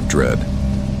sense of dread.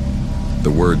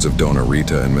 The words of Dona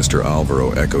Rita and Mr.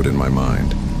 Alvaro echoed in my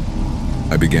mind.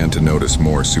 I began to notice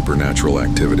more supernatural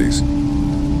activities.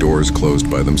 Doors closed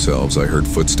by themselves. I heard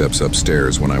footsteps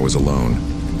upstairs when I was alone,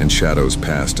 and shadows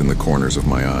passed in the corners of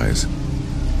my eyes.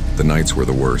 The nights were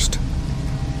the worst.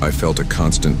 I felt a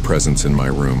constant presence in my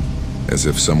room, as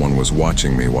if someone was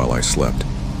watching me while I slept.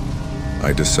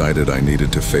 I decided I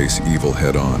needed to face evil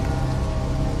head-on.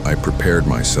 I prepared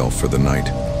myself for the night,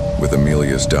 with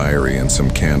Amelia's diary and some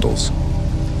candles.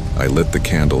 I lit the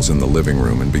candles in the living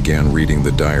room and began reading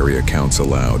the diary accounts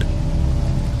aloud.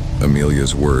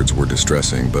 Amelia's words were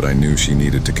distressing, but I knew she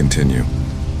needed to continue.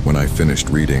 When I finished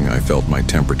reading, I felt my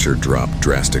temperature drop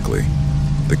drastically.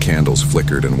 The candles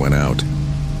flickered and went out,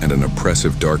 and an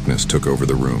oppressive darkness took over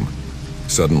the room.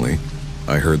 Suddenly,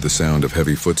 I heard the sound of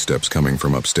heavy footsteps coming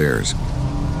from upstairs.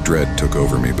 Dread took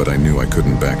over me, but I knew I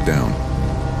couldn't back down.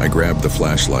 I grabbed the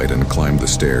flashlight and climbed the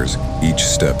stairs, each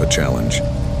step a challenge.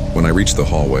 When I reached the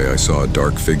hallway, I saw a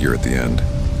dark figure at the end,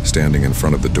 standing in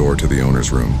front of the door to the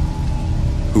owner's room.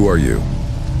 "Who are you?"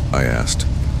 I asked,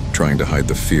 trying to hide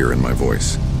the fear in my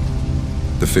voice.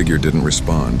 The figure didn't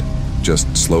respond,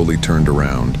 just slowly turned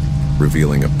around,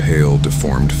 revealing a pale,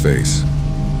 deformed face.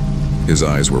 His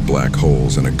eyes were black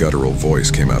holes and a guttural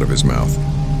voice came out of his mouth.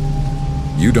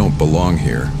 "You don't belong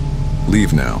here.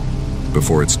 Leave now,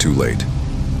 before it's too late."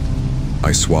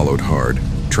 I swallowed hard,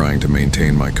 trying to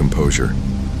maintain my composure.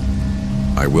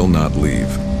 "I will not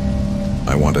leave.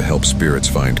 I want to help spirits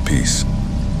find peace."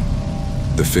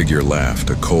 The figure laughed,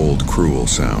 a cold, cruel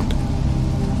sound.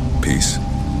 "Peace?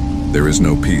 There is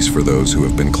no peace for those who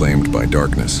have been claimed by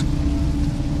darkness."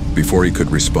 Before he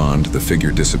could respond, the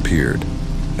figure disappeared,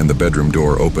 and the bedroom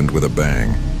door opened with a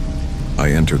bang.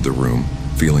 I entered the room,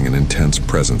 feeling an intense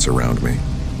presence around me.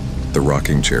 The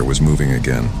rocking chair was moving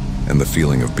again, and the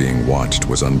feeling of being watched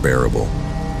was unbearable.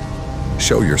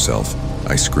 "Show yourself,"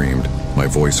 I screamed, my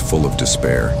voice full of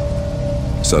despair.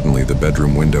 Suddenly, the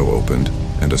bedroom window opened,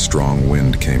 and a strong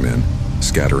wind came in,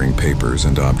 scattering papers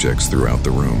and objects throughout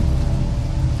the room.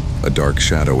 A dark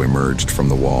shadow emerged from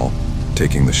the wall,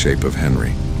 taking the shape of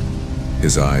Henry.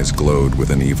 His eyes glowed with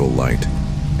an evil light,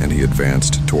 and he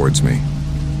advanced towards me.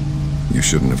 "You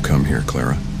shouldn't have come here,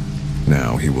 Clara.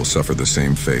 Now he will suffer the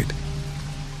same fate."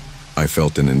 I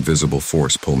felt an invisible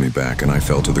force pull me back, and I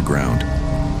fell to the ground.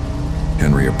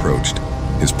 Henry approached,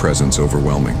 his presence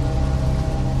overwhelming.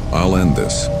 "I'll end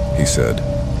this," he said,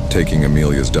 taking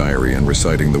Amelia's diary and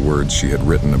reciting the words she had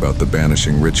written about the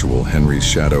banishing ritual. Henry's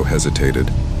shadow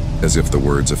hesitated, as if the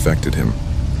words affected him.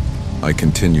 I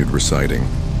continued reciting,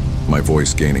 my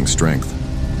voice gaining strength.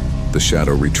 The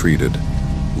shadow retreated,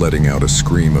 letting out a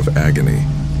scream of agony.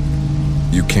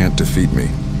 "You can't defeat me.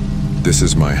 This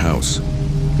is my house.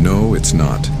 "No, it's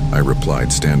not," I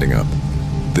replied, standing up.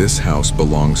 "This house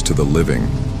belongs to the living,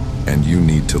 and you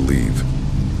need to leave."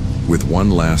 With one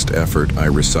last effort, I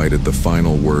recited the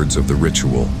final words of the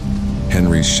ritual.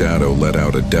 Henry's shadow let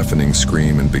out a deafening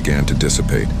scream and began to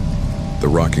dissipate. The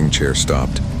rocking chair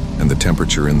stopped, and the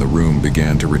temperature in the room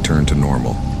began to return to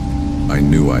normal. I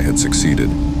knew I had succeeded.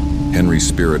 Henry's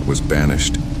spirit was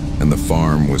banished, and the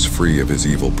farm was free of his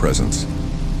evil presence.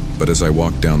 But as I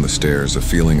walked down the stairs, a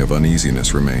feeling of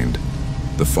uneasiness remained.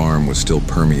 The farm was still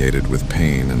permeated with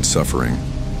pain and suffering.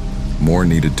 More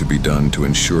needed to be done to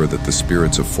ensure that the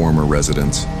spirits of former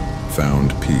residents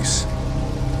found peace.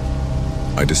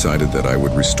 I decided that I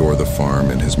would restore the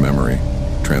farm in his memory,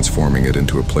 transforming it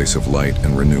into a place of light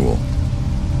and renewal.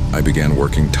 I began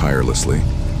working tirelessly,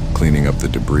 cleaning up the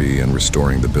debris and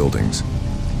restoring the buildings.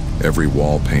 Every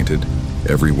wall painted,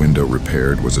 every window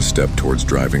repaired was a step towards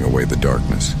driving away the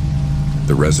darkness.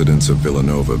 The residents of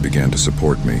Villanova began to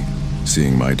support me,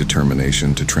 seeing my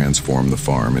determination to transform the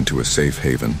farm into a safe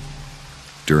haven.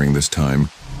 During this time,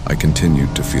 I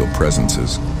continued to feel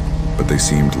presences, but they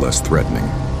seemed less threatening.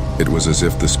 It was as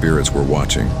if the spirits were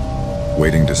watching,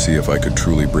 waiting to see if I could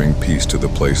truly bring peace to the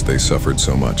place they suffered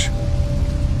so much.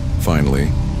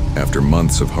 Finally, after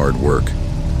months of hard work,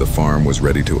 the farm was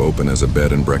ready to open as a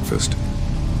bed and breakfast.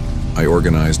 I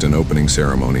organized an opening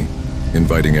ceremony,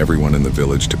 inviting everyone in the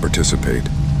village to participate.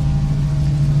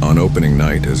 On opening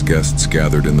night, as guests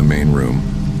gathered in the main room,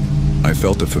 I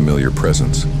felt a familiar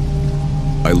presence.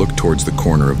 I looked towards the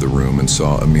corner of the room and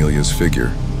saw Amelia's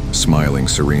figure, smiling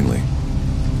serenely.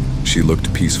 She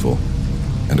looked peaceful,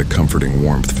 and a comforting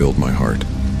warmth filled my heart.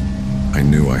 I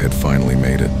knew I had finally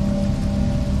made it.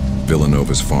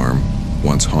 Villanova's farm,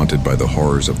 once haunted by the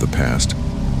horrors of the past,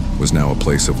 was now a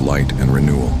place of light and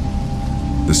renewal.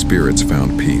 The spirits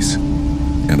found peace,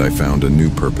 and I found a new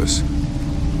purpose.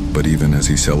 But even as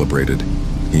he celebrated,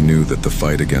 he knew that the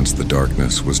fight against the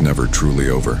darkness was never truly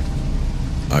over.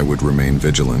 I would remain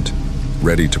vigilant,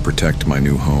 ready to protect my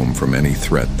new home from any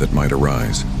threat that might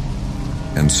arise.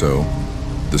 And so,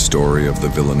 the story of the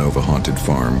Villanova haunted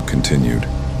farm continued,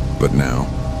 but now,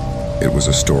 it was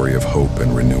a story of hope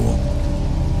and renewal.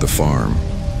 The farm,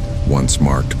 once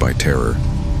marked by terror,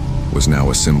 was now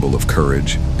a symbol of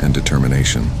courage and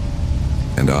determination.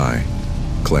 And I,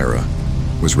 Clara,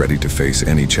 was ready to face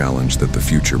any challenge that the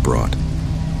future brought,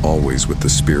 always with the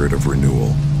spirit of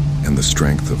renewal and the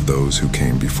strength of those who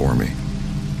came before me.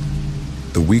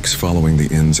 The weeks following the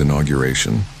inn's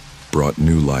inauguration brought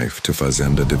new life to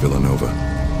Fazenda de Villanova.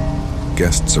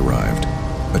 Guests arrived,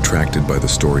 attracted by the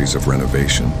stories of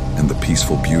renovation and the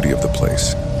peaceful beauty of the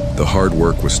place. The hard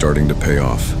work was starting to pay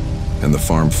off, and the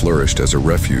farm flourished as a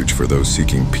refuge for those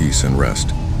seeking peace and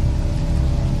rest.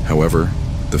 However,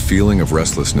 the feeling of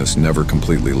restlessness never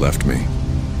completely left me.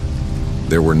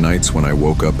 There were nights when I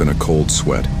woke up in a cold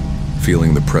sweat,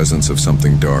 feeling the presence of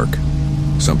something dark,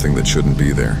 something that shouldn't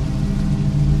be there.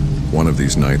 One of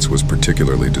these nights was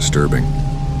particularly disturbing.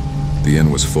 The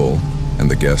inn was full, and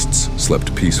the guests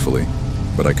slept peacefully,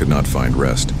 but I could not find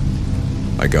rest.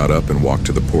 I got up and walked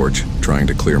to the porch, trying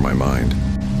to clear my mind.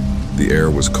 The air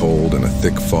was cold and a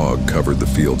thick fog covered the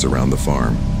fields around the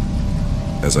farm.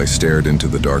 As I stared into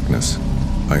the darkness,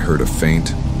 I heard a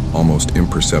faint, almost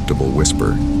imperceptible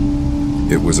whisper.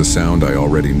 It was a sound I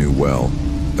already knew well,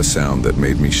 a sound that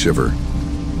made me shiver.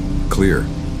 "Clear.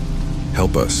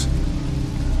 Help us."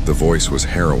 The voice was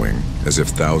harrowing, as if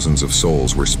thousands of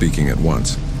souls were speaking at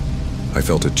once. I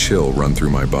felt a chill run through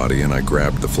my body and I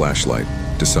grabbed the flashlight,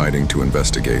 deciding to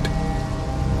investigate.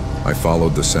 I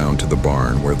followed the sound to the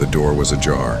barn where the door was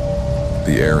ajar.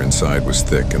 The air inside was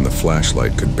thick and the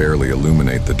flashlight could barely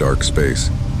illuminate the dark space.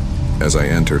 As I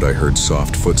entered, I heard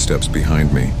soft footsteps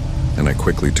behind me, and I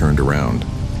quickly turned around,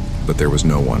 but there was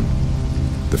no one.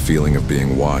 The feeling of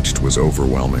being watched was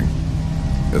overwhelming.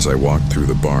 As I walked through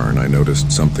the barn, I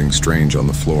noticed something strange on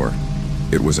the floor.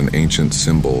 It was an ancient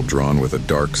symbol drawn with a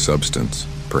dark substance,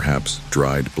 perhaps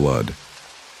dried blood.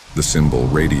 The symbol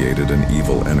radiated an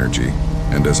evil energy,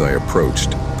 and as I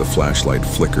approached, the flashlight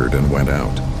flickered and went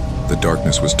out. The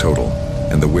darkness was total,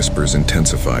 and the whispers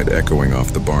intensified, echoing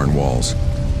off the barn walls.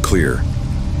 "Clear.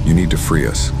 You need to free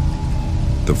us."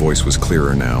 The voice was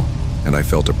clearer now, and I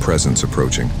felt a presence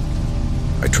approaching.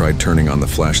 I tried turning on the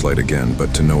flashlight again,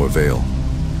 but to no avail.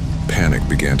 Panic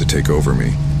began to take over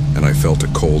me, and I felt a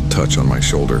cold touch on my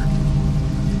shoulder.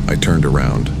 I turned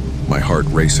around, my heart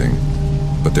racing,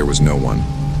 but there was no one.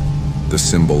 The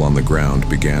symbol on the ground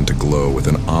began to glow with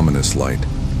an ominous light,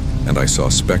 and I saw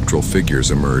spectral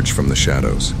figures emerge from the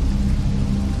shadows.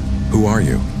 "Who are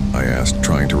you?" I asked,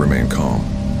 trying to remain calm.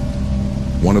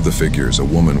 One of the figures, a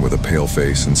woman with a pale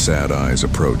face and sad eyes,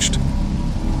 approached.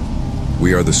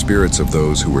 We are the spirits of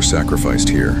those who were sacrificed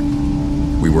here.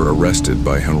 We were arrested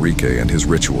by Henrique and his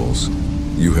rituals.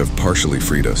 You have partially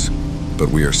freed us, but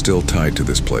we are still tied to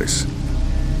this place.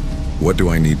 What do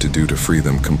I need to do to free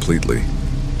them completely?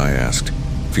 I asked,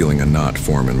 feeling a knot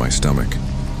form in my stomach.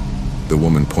 The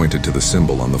woman pointed to the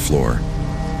symbol on the floor.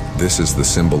 This is the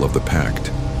symbol of the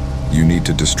pact. You need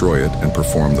to destroy it and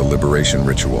perform the liberation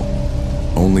ritual.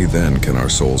 Only then can our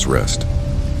souls rest.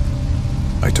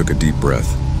 I took a deep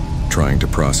breath, trying to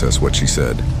process what she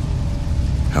said.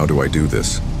 How do I do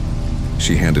this?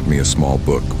 She handed me a small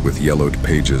book with yellowed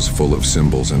pages full of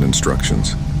symbols and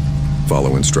instructions.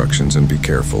 Follow instructions and be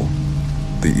careful.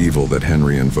 The evil that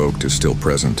Henry invoked is still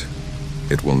present.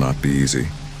 It will not be easy.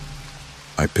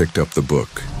 I picked up the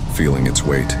book, feeling its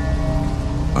weight.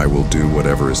 I will do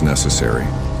whatever is necessary.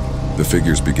 The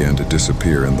figures began to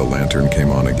disappear and the lantern came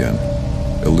on again.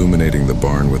 Illuminating the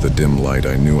barn with a dim light,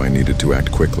 I knew I needed to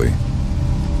act quickly.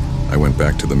 I went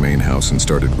back to the main house and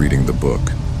started reading the book.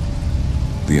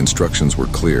 The instructions were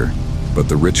clear, but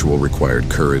the ritual required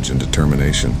courage and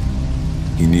determination.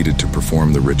 He needed to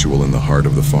perform the ritual in the heart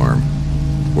of the farm,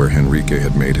 where Henrique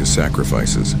had made his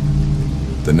sacrifices.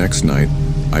 The next night,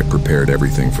 I prepared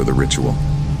everything for the ritual.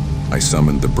 I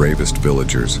summoned the bravest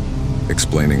villagers,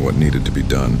 explaining what needed to be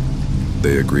done.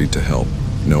 They agreed to help,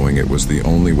 knowing it was the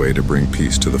only way to bring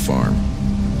peace to the farm.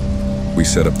 We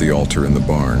set up the altar in the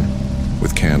barn,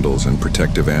 with candles and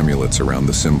protective amulets around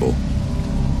the symbol.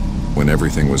 When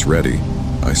everything was ready,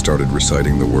 I started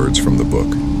reciting the words from the book.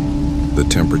 The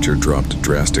temperature dropped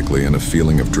drastically and a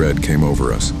feeling of dread came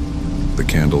over us. The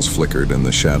candles flickered and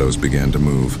the shadows began to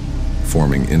move,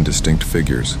 forming indistinct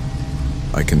figures.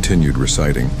 I continued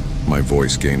reciting, my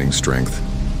voice gaining strength.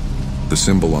 The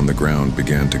symbol on the ground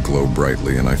began to glow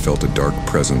brightly and I felt a dark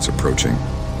presence approaching.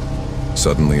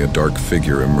 Suddenly, a dark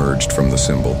figure emerged from the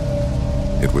symbol.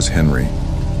 It was Henry,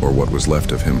 or what was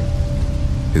left of him.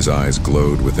 His eyes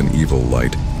glowed with an evil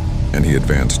light, and he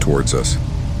advanced towards us.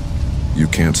 "You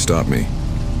can't stop me.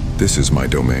 This is my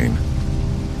domain."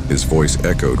 His voice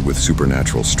echoed with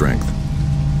supernatural strength.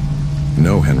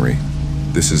 "No, Henry,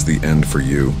 this is the end for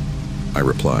you," I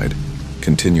replied,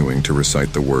 continuing to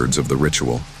recite the words of the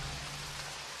ritual.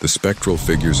 The spectral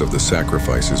figures of the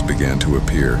sacrifices began to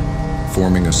appear,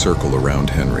 forming a circle around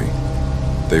Henry.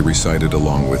 They recited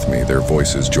along with me, their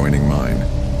voices joining mine.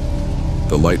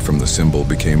 The light from the symbol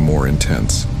became more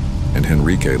intense, and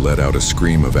Henrique let out a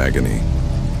scream of agony.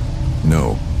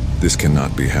 No, this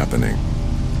cannot be happening.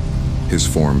 His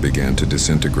form began to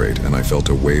disintegrate, and I felt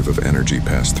a wave of energy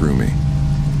pass through me.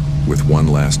 With one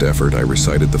last effort, I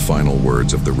recited the final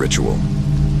words of the ritual.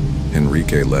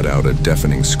 Henrique let out a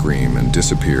deafening scream and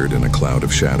disappeared in a cloud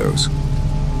of shadows.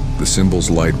 The symbol's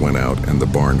light went out, and the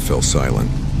barn fell silent.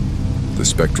 The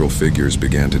spectral figures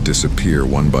began to disappear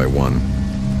one by one,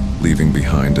 leaving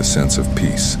behind a sense of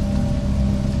peace.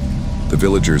 The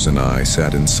villagers and I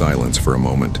sat in silence for a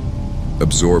moment,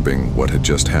 absorbing what had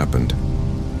just happened.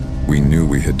 We knew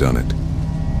we had done it.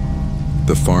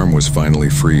 The farm was finally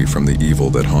free from the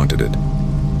evil that haunted it.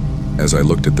 As I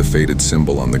looked at the faded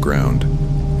symbol on the ground,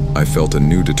 I felt a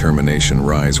new determination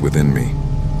rise within me.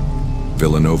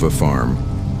 Villanova Farm,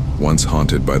 once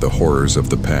haunted by the horrors of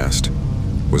the past,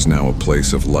 was now a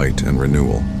place of light and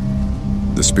renewal.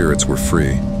 The spirits were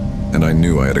free, and I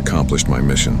knew I had accomplished my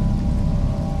mission.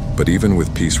 But even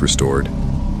with peace restored,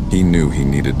 he knew he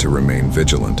needed to remain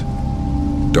vigilant.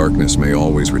 Darkness may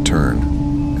always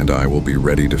return, and I will be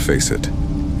ready to face it.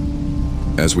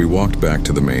 As we walked back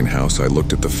to the main house, I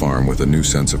looked at the farm with a new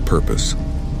sense of purpose.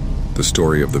 The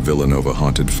story of the Villanova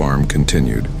haunted farm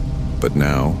continued, but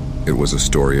now it was a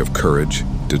story of courage,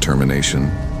 determination,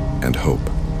 and hope.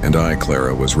 And I,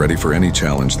 Clara, was ready for any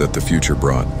challenge that the future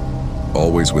brought,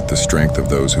 always with the strength of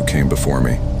those who came before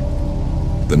me.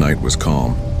 The night was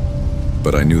calm,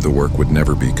 but I knew the work would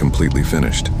never be completely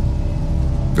finished.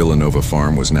 Villanova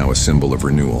Farm was now a symbol of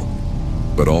renewal,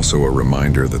 but also a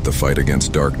reminder that the fight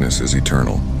against darkness is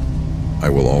eternal. I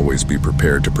will always be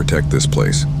prepared to protect this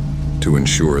place, to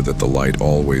ensure that the light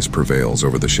always prevails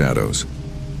over the shadows.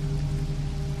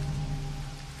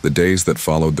 The days that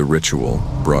followed the ritual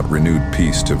brought renewed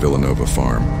peace to Villanova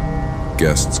Farm.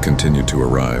 Guests continued to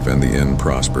arrive and the inn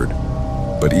prospered.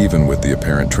 But even with the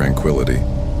apparent tranquility,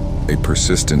 a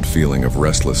persistent feeling of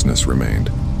restlessness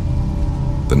remained.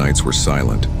 The nights were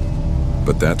silent,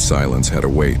 but that silence had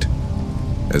a weight,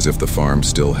 as if the farm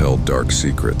still held dark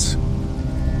secrets.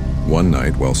 One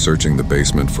night, while searching the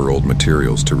basement for old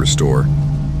materials to restore,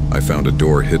 I found a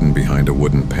door hidden behind a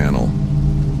wooden panel.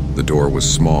 The door was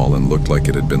small and looked like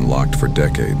it had been locked for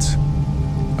decades.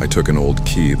 I took an old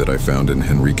key that I found in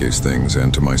Henrique's things,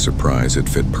 and to my surprise, it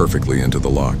fit perfectly into the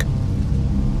lock.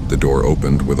 The door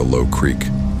opened with a low creak,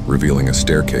 revealing a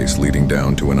staircase leading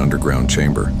down to an underground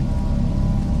chamber.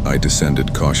 I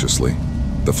descended cautiously,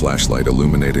 the flashlight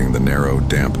illuminating the narrow,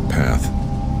 damp path.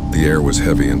 The air was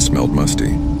heavy and smelled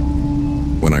musty.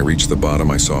 When I reached the bottom,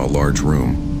 I saw a large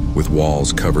room, with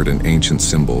walls covered in ancient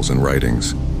symbols and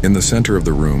writings. In the center of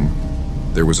the room,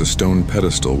 there was a stone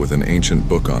pedestal with an ancient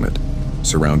book on it,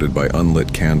 surrounded by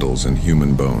unlit candles and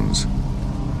human bones.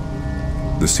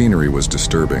 The scenery was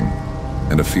disturbing,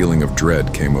 and a feeling of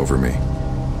dread came over me.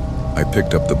 I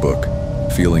picked up the book,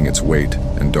 feeling its weight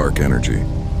and dark energy.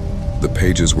 The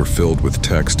pages were filled with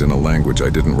text in a language I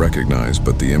didn't recognize,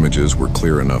 but the images were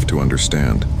clear enough to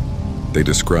understand. They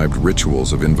described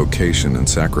rituals of invocation and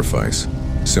sacrifice,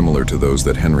 similar to those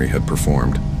that Henry had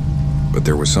performed. But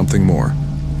there was something more,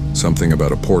 something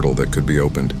about a portal that could be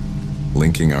opened,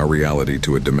 linking our reality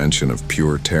to a dimension of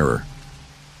pure terror.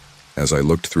 As I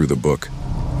looked through the book,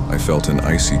 I felt an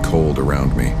icy cold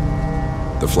around me.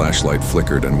 The flashlight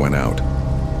flickered and went out,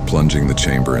 plunging the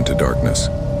chamber into darkness.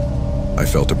 I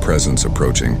felt a presence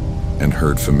approaching and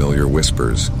heard familiar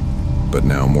whispers, but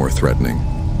now more threatening.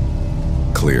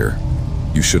 Clear,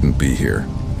 you shouldn't be here.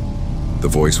 The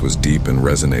voice was deep and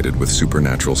resonated with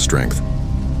supernatural strength.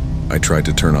 I tried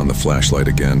to turn on the flashlight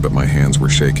again, but my hands were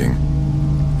shaking.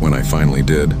 When I finally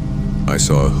did, I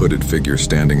saw a hooded figure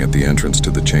standing at the entrance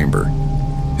to the chamber.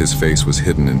 His face was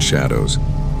hidden in shadows,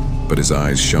 but his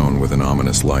eyes shone with an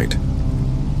ominous light.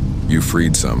 You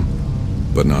freed some,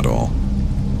 but not all.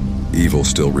 Evil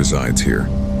still resides here,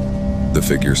 the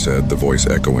figure said, the voice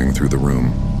echoing through the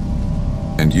room.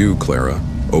 And you, Clara,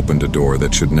 opened a door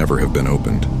that should never have been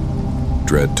opened.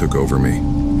 Dread took over me,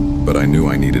 but I knew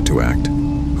I needed to act.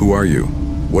 Who are you?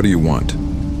 What do you want?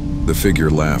 The figure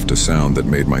laughed, a sound that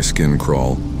made my skin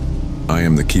crawl. I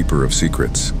am the keeper of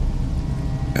secrets.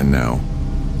 And now,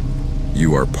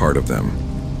 you are part of them.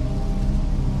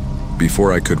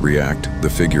 Before I could react, the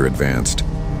figure advanced,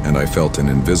 and I felt an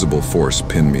invisible force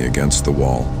pin me against the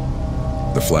wall.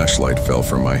 The flashlight fell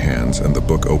from my hands, and the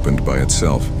book opened by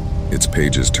itself, its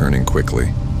pages turning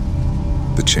quickly.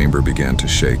 The chamber began to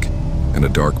shake, and a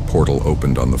dark portal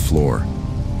opened on the floor,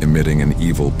 emitting an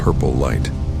evil purple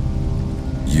light.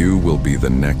 You will be the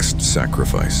next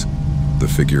sacrifice, the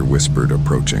figure whispered,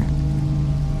 approaching.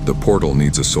 The portal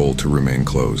needs a soul to remain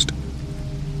closed.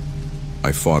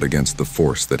 I fought against the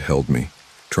force that held me,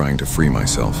 trying to free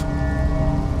myself.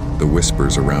 The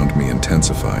whispers around me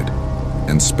intensified,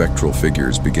 and spectral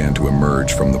figures began to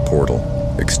emerge from the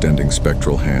portal, extending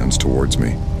spectral hands towards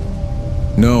me.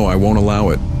 No, I won't allow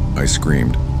it, I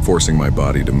screamed, forcing my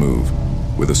body to move.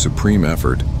 With a supreme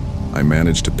effort, I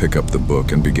managed to pick up the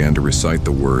book and began to recite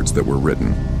the words that were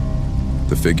written.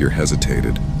 The figure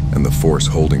hesitated, and the force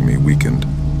holding me weakened.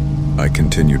 I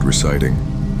continued reciting,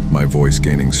 my voice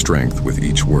gaining strength with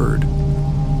each word.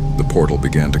 The portal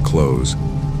began to close,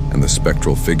 and the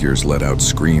spectral figures let out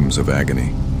screams of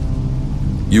agony.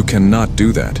 You cannot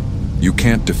do that. You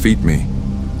can't defeat me,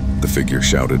 the figure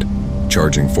shouted,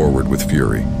 charging forward with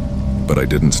fury. But I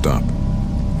didn't stop.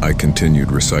 I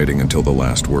continued reciting until the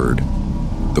last word.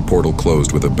 The portal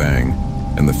closed with a bang,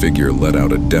 and the figure let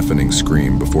out a deafening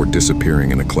scream before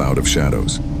disappearing in a cloud of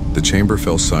shadows. The chamber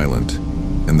fell silent,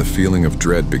 and the feeling of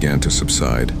dread began to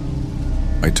subside.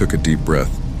 I took a deep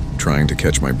breath, trying to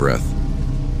catch my breath.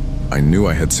 I knew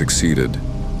I had succeeded,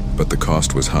 but the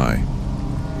cost was high.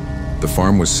 The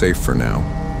farm was safe for now,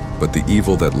 but the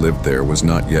evil that lived there was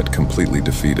not yet completely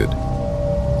defeated.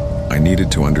 I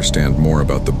needed to understand more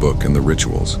about the book and the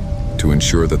rituals, to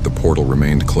ensure that the portal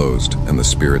remained closed and the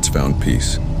spirits found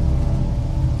peace.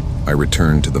 I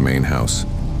returned to the main house,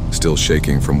 still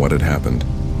shaking from what had happened.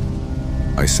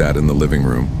 I sat in the living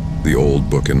room, the old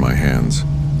book in my hands.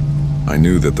 I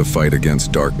knew that the fight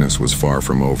against darkness was far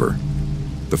from over.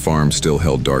 The farm still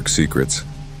held dark secrets,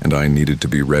 and I needed to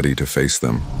be ready to face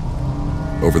them.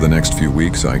 Over the next few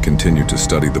weeks, I continued to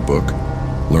study the book,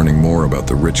 learning more about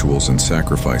the rituals and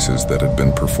sacrifices that had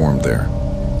been performed there.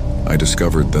 I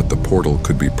discovered that the portal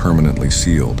could be permanently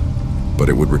sealed, but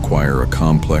it would require a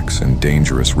complex and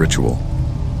dangerous ritual.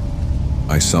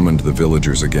 I summoned the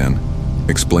villagers again,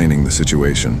 explaining the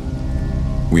situation.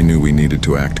 We knew we needed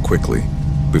to act quickly,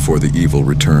 before the evil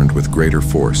returned with greater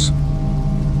force.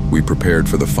 We prepared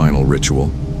for the final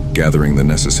ritual, gathering the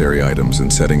necessary items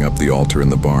and setting up the altar in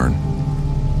the barn.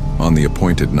 On the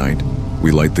appointed night,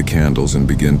 we light the candles and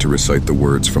begin to recite the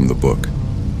words from the book.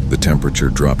 The temperature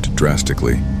dropped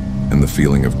drastically, and the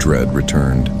feeling of dread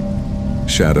returned.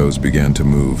 Shadows began to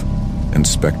move, and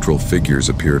spectral figures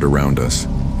appeared around us.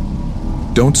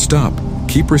 Don't stop!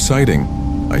 Keep reciting!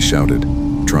 I shouted,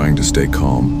 trying to stay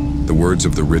calm. The words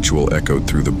of the ritual echoed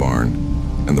through the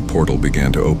barn, and the portal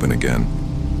began to open again.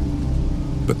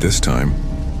 But this time,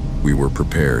 we were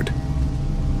prepared.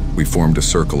 We formed a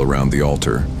circle around the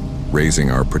altar, raising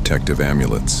our protective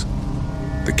amulets.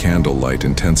 The candlelight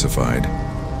intensified,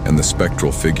 and the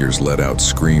spectral figures let out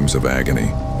screams of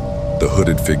agony. The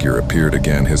hooded figure appeared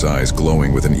again, his eyes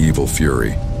glowing with an evil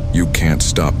fury. "You can't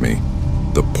stop me.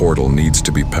 The portal needs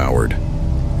to be powered."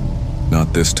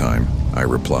 "Not this time," I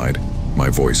replied, my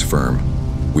voice firm.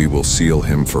 "We will seal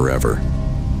him forever."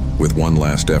 With one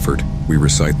last effort, we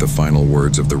recite the final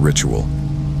words of the ritual.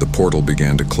 The portal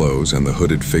began to close, and the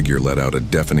hooded figure let out a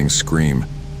deafening scream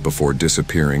before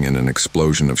disappearing in an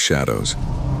explosion of shadows.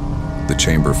 The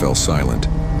chamber fell silent,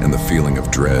 and the feeling of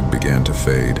dread began to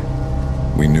fade.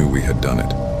 We knew we had done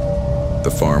it.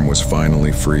 The farm was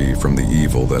finally free from the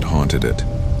evil that haunted it.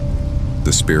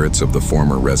 The spirits of the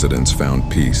former residents found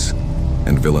peace,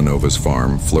 and Villanova's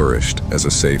farm flourished as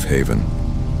a safe haven.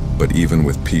 But even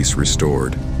with peace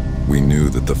restored, we knew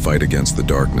that the fight against the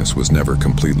darkness was never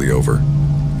completely over.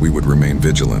 We would remain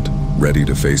vigilant, ready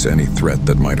to face any threat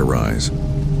that might arise.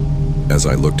 As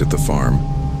I looked at the farm,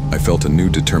 I felt a new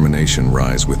determination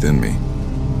rise within me.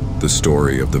 The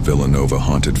story of the Villanova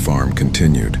haunted farm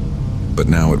continued, but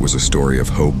now it was a story of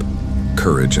hope,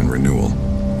 courage, and renewal.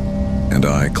 And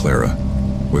I, Clara,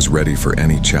 was ready for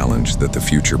any challenge that the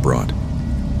future brought,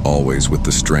 always with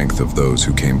the strength of those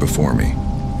who came before me.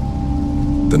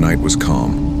 The night was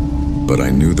calm, but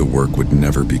I knew the work would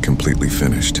never be completely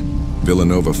finished.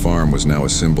 Villanova Farm was now a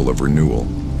symbol of renewal,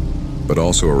 but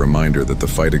also a reminder that the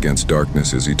fight against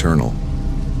darkness is eternal.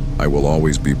 I will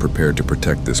always be prepared to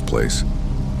protect this place,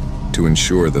 to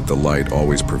ensure that the light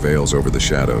always prevails over the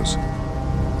shadows.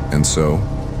 And so,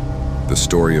 the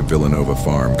story of Villanova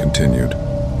Farm continued,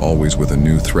 always with a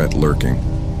new threat lurking,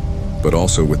 but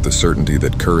also with the certainty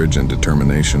that courage and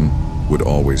determination would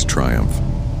always triumph.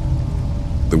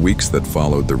 The weeks that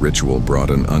followed the ritual brought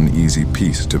an uneasy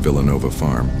peace to Villanova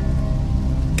Farm.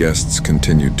 Guests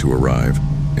continued to arrive,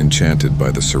 enchanted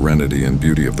by the serenity and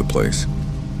beauty of the place.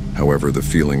 However, the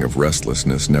feeling of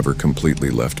restlessness never completely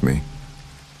left me.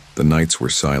 The nights were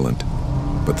silent,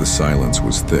 but the silence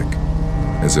was thick,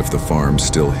 as if the farm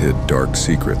still hid dark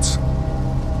secrets.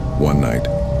 One night,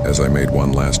 as I made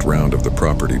one last round of the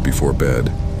property before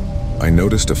bed, I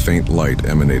noticed a faint light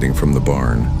emanating from the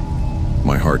barn.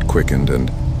 My heart quickened,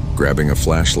 and, grabbing a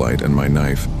flashlight and my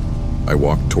knife, I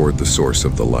walked toward the source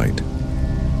of the light.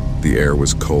 The air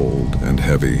was cold and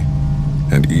heavy,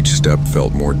 and each step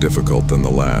felt more difficult than the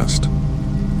last.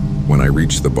 When I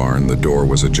reached the barn, the door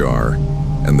was ajar,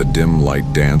 and the dim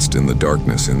light danced in the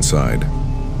darkness inside.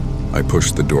 I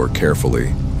pushed the door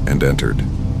carefully and entered.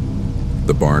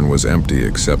 The barn was empty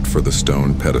except for the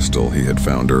stone pedestal he had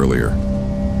found earlier.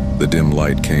 The dim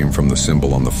light came from the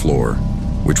symbol on the floor,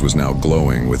 which was now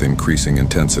glowing with increasing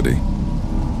intensity.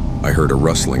 I heard a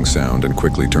rustling sound and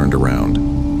quickly turned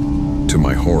around. To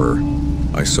my horror,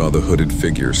 I saw the hooded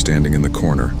figure standing in the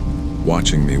corner,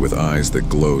 watching me with eyes that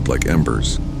glowed like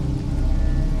embers.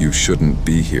 "You shouldn't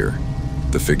be here,"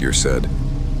 the figure said,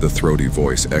 the throaty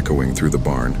voice echoing through the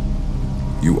barn.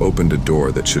 "You opened a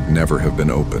door that should never have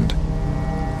been opened."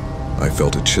 I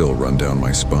felt a chill run down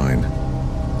my spine.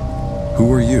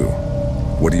 "Who are you?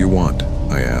 What do you want?"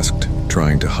 I asked,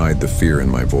 trying to hide the fear in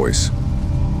my voice.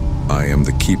 "I am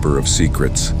the keeper of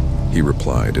secrets," he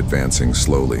replied, advancing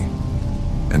slowly.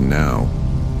 "And now,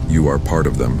 you are part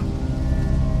of them."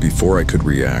 Before I could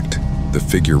react, the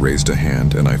figure raised a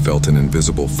hand and I felt an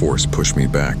invisible force push me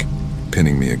back,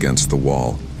 pinning me against the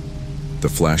wall. The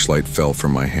flashlight fell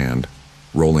from my hand,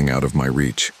 rolling out of my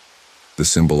reach. The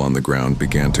symbol on the ground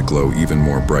began to glow even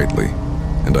more brightly,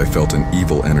 and I felt an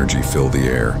evil energy fill the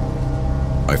air.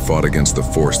 I fought against the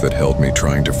force that held me,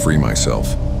 trying to free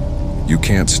myself. "You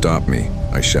can't stop me,"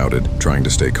 I shouted, trying to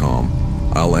stay calm.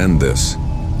 "I'll end this."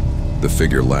 The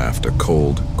figure laughed, a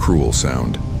cold, cruel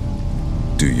sound.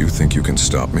 "Do you think you can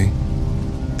stop me?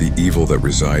 The evil that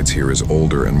resides here is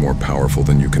older and more powerful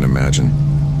than you can imagine."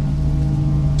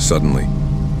 Suddenly,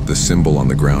 the symbol on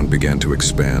the ground began to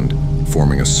expand,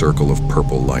 forming a circle of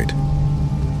purple light.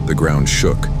 The ground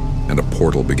shook, and a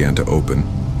portal began to open,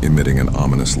 emitting an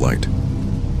ominous light.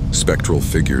 Spectral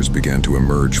figures began to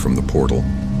emerge from the portal,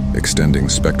 extending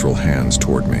spectral hands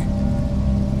toward me.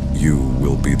 "You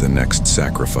will be the next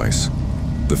sacrifice,"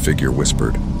 the figure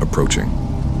whispered, approaching.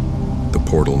 "The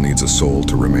portal needs a soul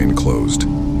to remain closed."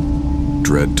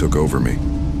 Dread took over me,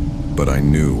 but I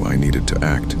knew I needed to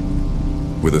act.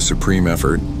 With a supreme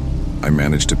effort, I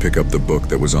managed to pick up the book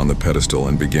that was on the pedestal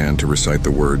and began to recite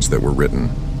the words that were written.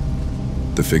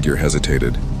 The figure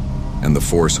hesitated, and the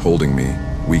force holding me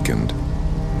weakened.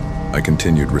 I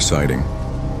continued reciting,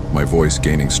 my voice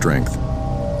gaining strength.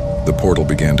 The portal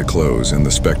began to close, and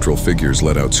the spectral figures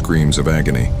let out screams of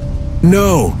agony.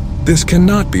 "No! This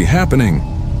cannot be happening!"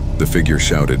 the figure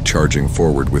shouted, charging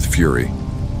forward with fury.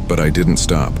 But I didn't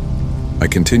stop. I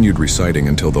continued reciting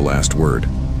until the last word.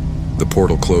 The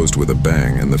portal closed with a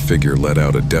bang, and the figure let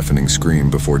out a deafening scream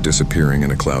before disappearing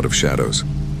in a cloud of shadows.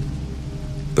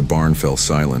 The barn fell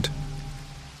silent,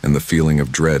 and the feeling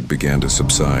of dread began to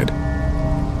subside.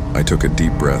 I took a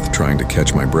deep breath, trying to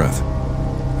catch my breath.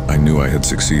 I knew I had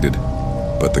succeeded,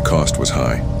 but the cost was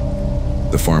high.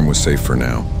 The farm was safe for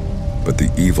now, but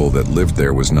the evil that lived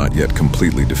there was not yet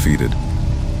completely defeated.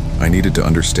 I needed to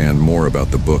understand more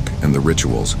about the book and the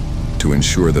rituals to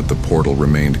ensure that the portal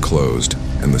remained closed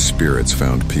and the spirits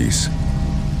found peace.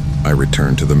 I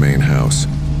returned to the main house,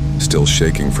 still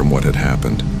shaking from what had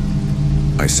happened.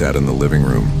 I sat in the living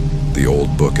room, the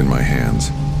old book in my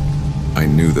hands. I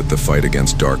knew that the fight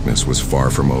against darkness was far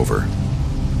from over.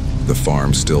 The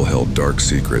farm still held dark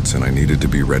secrets, and I needed to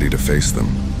be ready to face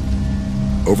them.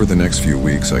 Over the next few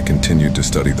weeks, I continued to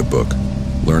study the book,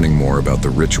 learning more about the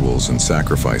rituals and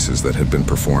sacrifices that had been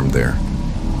performed there.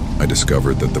 I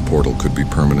discovered that the portal could be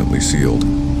permanently sealed,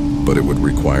 but it would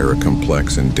require a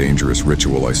complex and dangerous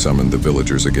ritual. I summoned the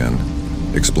villagers again,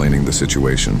 explaining the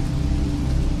situation.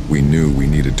 We knew we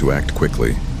needed to act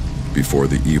quickly before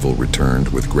the evil returned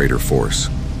with greater force.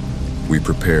 We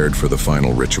prepared for the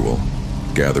final ritual,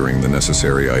 gathering the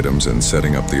necessary items and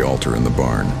setting up the altar in the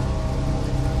barn.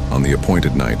 On the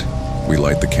appointed night, we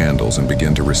light the candles and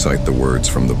begin to recite the words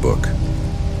from the book.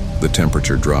 The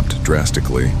temperature dropped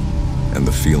drastically, and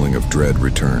the feeling of dread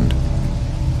returned.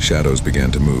 Shadows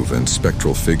began to move, and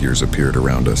spectral figures appeared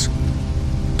around us.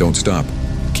 "Don't stop.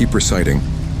 Keep reciting,"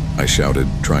 I shouted,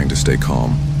 trying to stay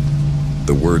calm.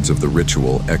 The words of the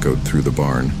ritual echoed through the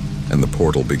barn, and the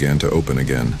portal began to open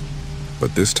again.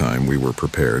 But this time we were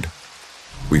prepared.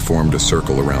 We formed a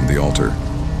circle around the altar,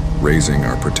 raising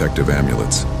our protective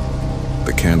amulets.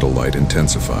 The candlelight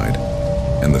intensified,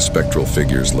 and the spectral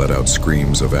figures let out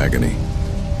screams of agony.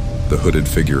 The hooded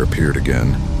figure appeared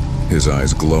again, his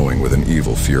eyes glowing with an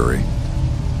evil fury.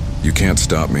 "You can't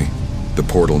stop me. The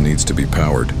portal needs to be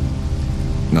powered."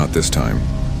 "Not this time,"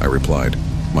 I replied,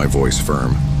 my voice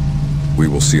firm. "We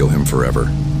will seal him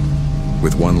forever."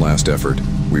 With one last effort,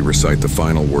 we recite the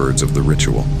final words of the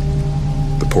ritual.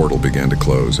 The portal began to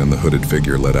close, and the hooded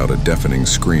figure let out a deafening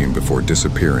scream before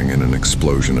disappearing in an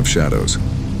explosion of shadows.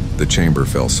 The chamber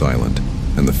fell silent,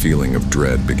 and the feeling of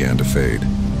dread began to fade.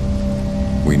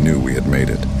 We knew we had made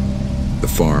it. The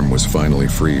farm was finally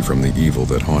free from the evil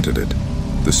that haunted it.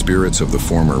 The spirits of the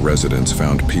former residents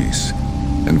found peace,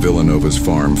 and Villanova's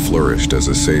farm flourished as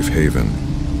a safe haven.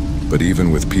 But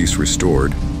even with peace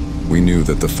restored, we knew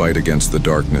that the fight against the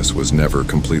darkness was never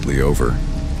completely over.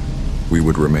 We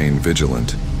would remain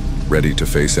vigilant, ready to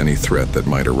face any threat that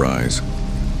might arise.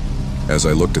 As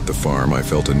I looked at the farm, I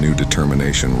felt a new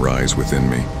determination rise within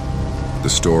me. The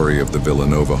story of the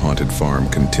Villanova haunted farm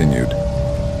continued,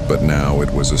 but now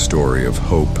it was a story of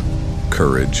hope,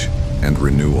 courage, and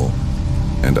renewal.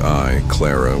 And I,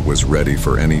 Clara, was ready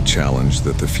for any challenge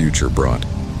that the future brought,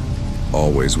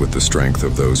 always with the strength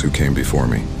of those who came before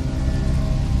me.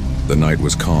 The night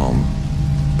was calm,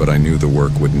 but I knew the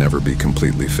work would never be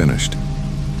completely finished.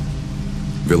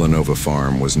 Villanova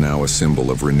Farm was now a symbol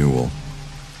of renewal,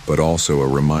 but also a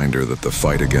reminder that the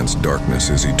fight against darkness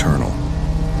is eternal.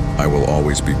 I will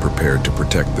always be prepared to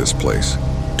protect this place,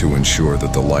 to ensure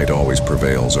that the light always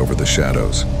prevails over the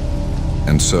shadows.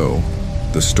 And so,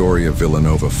 the story of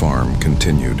Villanova Farm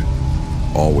continued,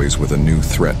 always with a new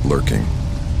threat lurking,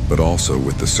 but also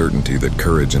with the certainty that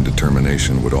courage and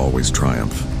determination would always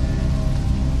triumph.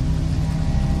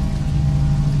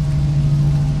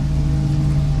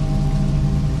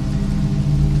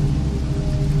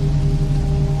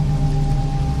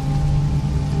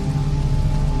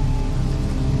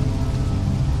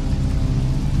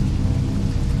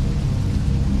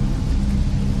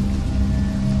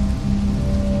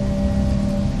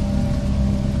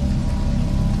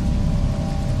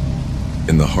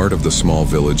 In the heart of the small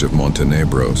village of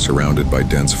Montenegro, surrounded by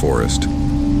dense forest,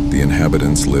 the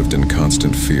inhabitants lived in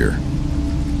constant fear.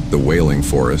 The Wailing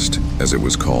Forest, as it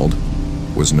was called,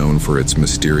 was known for its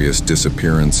mysterious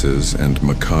disappearances and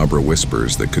macabre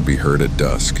whispers that could be heard at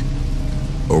dusk.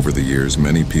 Over the years,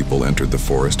 many people entered the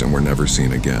forest and were never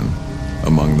seen again.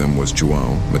 Among them was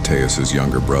João, Mateus's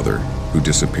younger brother, who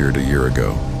disappeared a year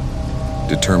ago.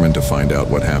 Determined to find out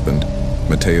what happened,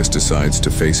 Mateus decides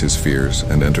to face his fears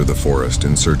and enter the forest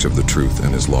in search of the truth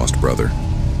and his lost brother.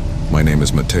 My name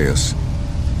is Mateus,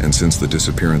 and since the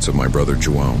disappearance of my brother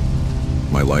João,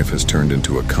 my life has turned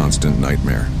into a constant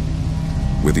nightmare.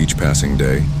 With each passing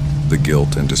day, the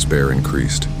guilt and despair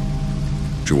increased.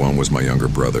 Juan was my younger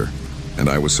brother, and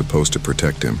I was supposed to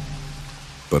protect him.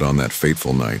 But on that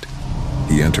fateful night,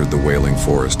 he entered the wailing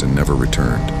forest and never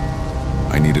returned.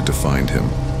 I needed to find him.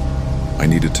 I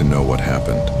needed to know what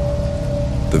happened.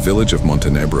 The village of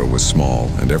Montenegro was small,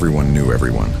 and everyone knew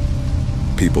everyone.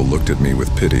 People looked at me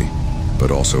with pity,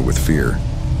 but also with fear.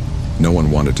 No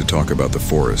one wanted to talk about the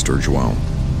forest or Juan.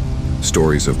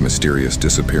 Stories of mysterious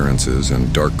disappearances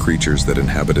and dark creatures that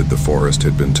inhabited the forest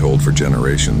had been told for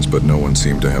generations, but no one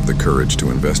seemed to have the courage to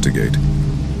investigate.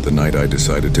 The night I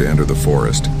decided to enter the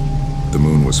forest, the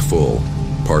moon was full,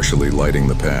 partially lighting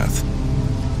the path.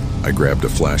 I grabbed a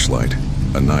flashlight,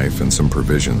 a knife, and some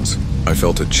provisions. I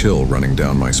felt a chill running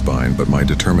down my spine, but my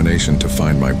determination to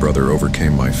find my brother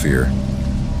overcame my fear.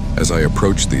 As I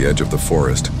approached the edge of the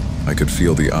forest, I could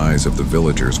feel the eyes of the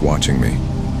villagers watching me,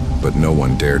 but no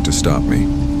one dared to stop me.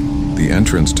 The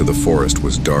entrance to the forest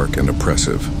was dark and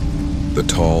oppressive. The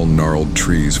tall, gnarled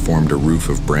trees formed a roof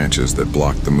of branches that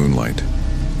blocked the moonlight.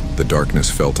 The darkness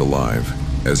felt alive,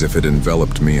 as if it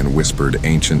enveloped me and whispered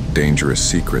ancient, dangerous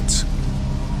secrets.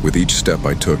 With each step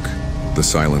I took, the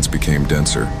silence became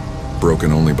denser,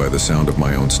 broken only by the sound of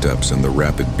my own steps and the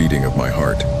rapid beating of my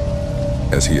heart.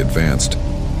 As he advanced,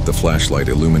 the flashlight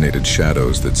illuminated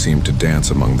shadows that seemed to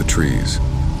dance among the trees.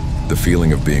 The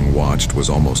feeling of being watched was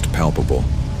almost palpable.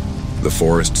 The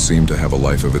forest seemed to have a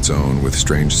life of its own, with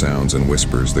strange sounds and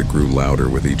whispers that grew louder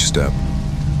with each step.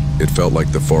 It felt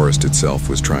like the forest itself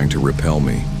was trying to repel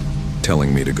me,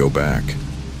 telling me to go back.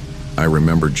 I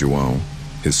remembered Juan,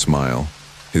 his smile,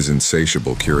 his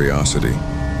insatiable curiosity.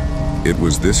 It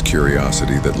was this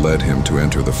curiosity that led him to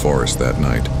enter the forest that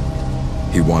night.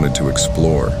 He wanted to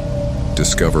explore,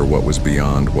 discover what was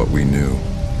beyond what we knew.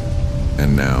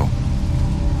 And now,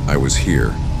 I was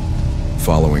here,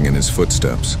 following in his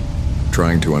footsteps,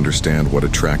 trying to understand what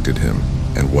attracted him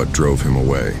and what drove him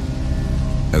away.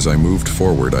 As I moved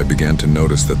forward, I began to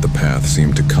notice that the path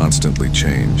seemed to constantly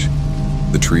change.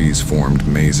 The trees formed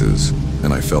mazes,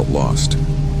 and I felt lost,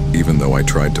 even though I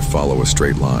tried to follow a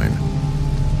straight line.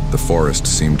 The forest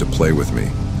seemed to play with me,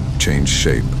 change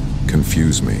shape,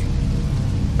 confuse me.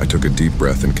 I took a deep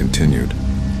breath and continued,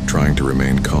 trying to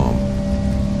remain calm.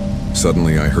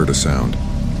 Suddenly, I heard a sound.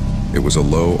 It was a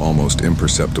low, almost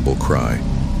imperceptible cry.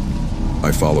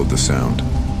 I followed the sound,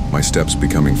 my steps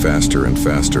becoming faster and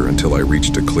faster until I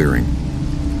reached a clearing.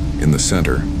 In the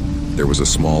center, there was a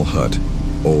small hut,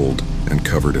 old and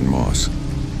covered in moss.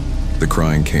 The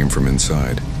crying came from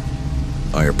inside.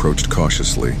 I approached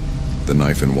cautiously, the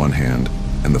knife in one hand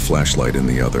and the flashlight in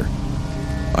the other.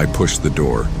 I pushed the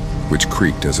door, which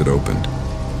creaked as it opened.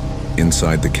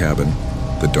 Inside the cabin,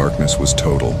 the darkness was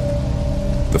total.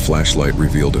 The flashlight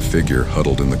revealed a figure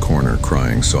huddled in the corner,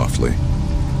 crying softly.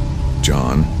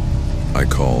 "John," I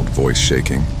called, voice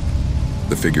shaking.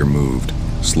 The figure moved,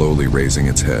 slowly raising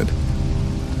its head.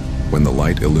 When the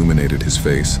light illuminated his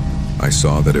face, I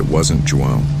saw that it wasn't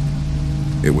Juan.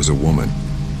 It was a woman,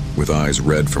 with eyes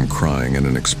red from crying and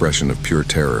an expression of pure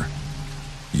terror.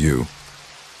 You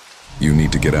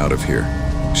need to get out of here,"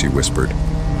 she whispered,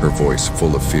 her voice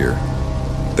full of fear.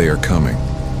 "They are coming."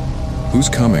 "Who's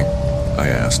coming?" I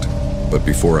asked, but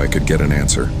before I could get an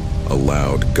answer, a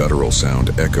loud, guttural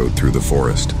sound echoed through the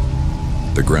forest.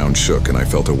 The ground shook and I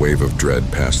felt a wave of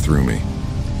dread pass through me.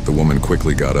 The woman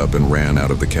quickly got up and ran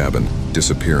out of the cabin,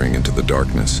 disappearing into the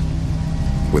darkness.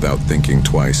 Without thinking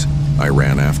twice, I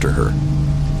ran after her.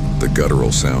 The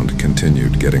guttural sound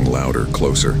continued, getting louder,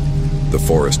 closer. The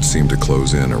forest seemed to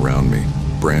close in around me,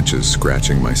 branches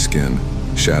scratching my skin,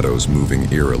 shadows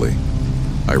moving eerily.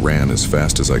 I ran as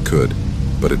fast as I could,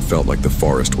 but it felt like the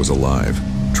forest was alive,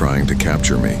 trying to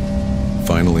capture me.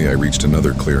 Finally, I reached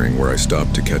another clearing where I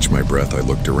stopped to catch my breath. I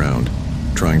looked around,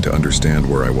 trying to understand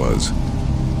where I was.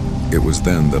 It was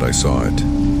then that I saw it.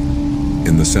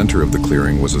 In the center of the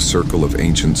clearing was a circle of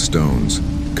ancient stones,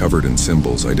 covered in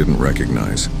symbols I didn't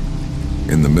recognize.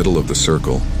 In the middle of the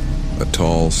circle, a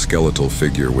tall, skeletal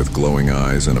figure with glowing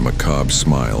eyes and a macabre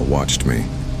smile watched me.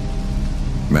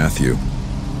 "Matthew,"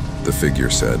 the figure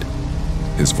said,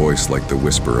 his voice like the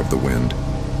whisper of the wind.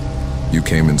 "You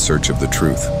came in search of the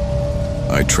truth."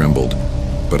 I trembled,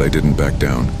 but I didn't back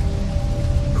down.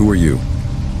 "Who are you?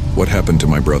 What happened to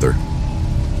my brother?"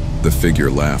 The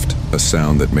figure laughed, a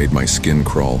sound that made my skin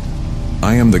crawl.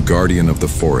 "I am the guardian of the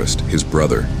forest, his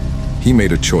brother. He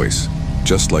made a choice,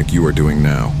 just like you are doing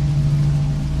now."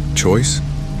 "Choice?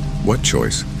 What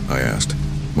choice?" I asked,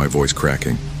 my voice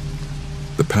cracking.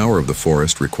 "The power of the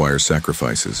forest requires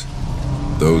sacrifices.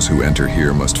 Those who enter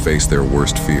here must face their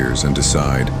worst fears and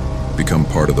decide, become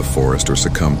part of the forest or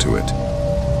succumb to it."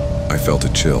 I felt a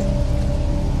chill.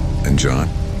 "And John?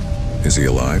 Is he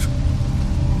alive?"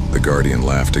 The guardian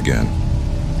laughed again.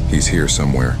 He's here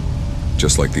somewhere,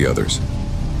 just like the others.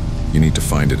 You need to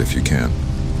find it if you can.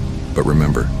 But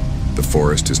remember, the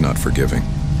forest is not forgiving.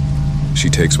 She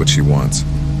takes what she wants.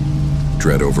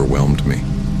 Dread overwhelmed me,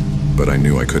 but I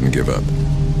knew I couldn't give up.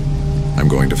 I'm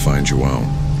going to find João,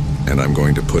 and I'm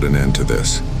going to put an end to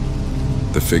this.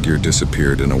 The figure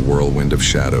disappeared in a whirlwind of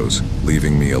shadows,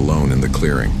 leaving me alone in the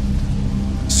clearing.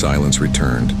 Silence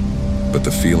returned, but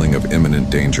the feeling of imminent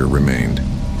danger remained.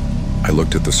 I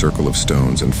looked at the circle of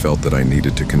stones and felt that I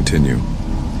needed to continue.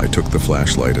 I took the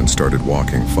flashlight and started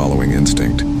walking, following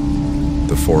instinct.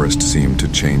 The forest seemed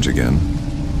to change again,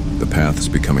 the paths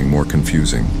becoming more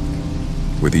confusing.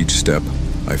 With each step,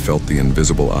 I felt the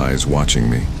invisible eyes watching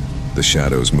me, the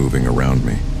shadows moving around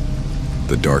me.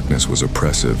 The darkness was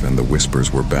oppressive and the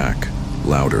whispers were back,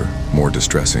 louder, more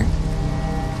distressing.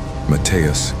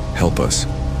 "Mateus, help us."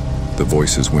 The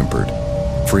voices whimpered.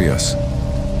 "Free us."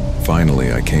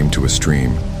 Finally, I came to a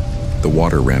stream. The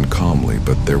water ran calmly,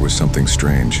 but there was something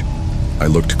strange. I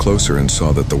looked closer and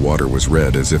saw that the water was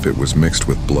red, as if it was mixed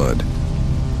with blood.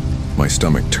 My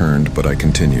stomach turned, but I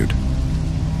continued.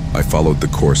 I followed the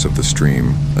course of the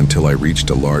stream until I reached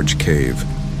a large cave,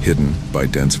 hidden by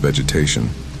dense vegetation.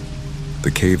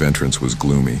 The cave entrance was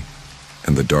gloomy,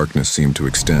 and the darkness seemed to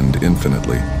extend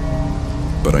infinitely,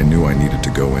 but I knew I needed to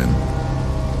go in.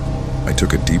 I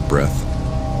took a deep breath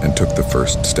and took the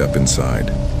first step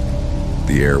inside.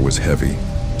 The air was heavy,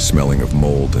 smelling of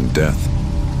mold and death.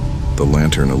 The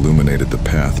lantern illuminated the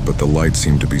path, but the light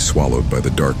seemed to be swallowed by the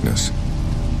darkness.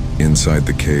 Inside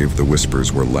the cave, the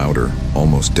whispers were louder,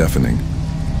 almost deafening.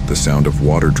 The sound of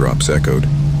water drops echoed,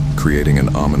 creating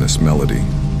an ominous melody.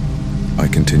 I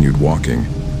continued walking,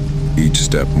 each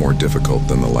step more difficult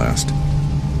than the last.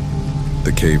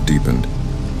 The cave deepened,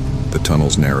 the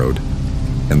tunnels narrowed,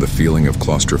 and the feeling of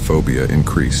claustrophobia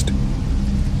increased.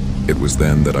 It was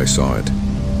then that I saw it.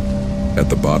 At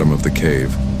the bottom of the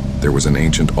cave, there was an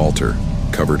ancient altar,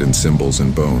 covered in symbols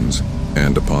and bones,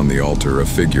 and upon the altar a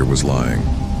figure was lying.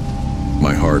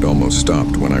 My heart almost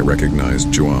stopped when I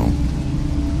recognized João.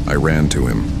 I ran to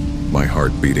him, my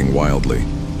heart beating wildly.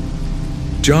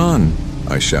 "John!"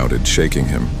 I shouted, shaking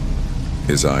him.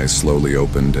 His eyes slowly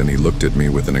opened and he looked at me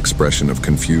with an expression of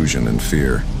confusion and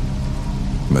fear.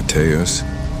 "Mateus,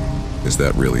 is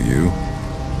that really you?"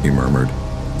 he murmured,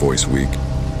 voice weak.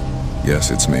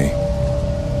 "Yes, it's me.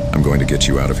 I'm going to get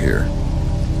you out of here."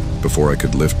 Before I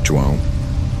could lift João,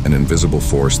 an invisible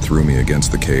force threw me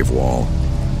against the cave wall.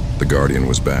 The guardian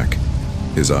was back,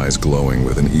 his eyes glowing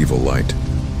with an evil light.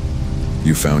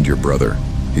 "You found your brother,"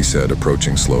 he said,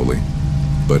 approaching slowly.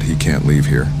 "But he can't leave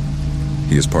here.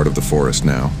 He is part of the forest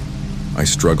now." I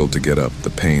struggled to get up, the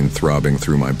pain throbbing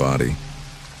through my body.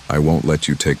 "I won't let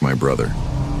you take my brother."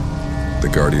 The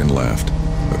guardian laughed,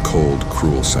 a cold,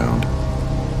 cruel sound.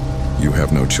 "You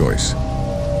have no choice.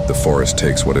 The forest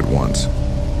takes what it wants."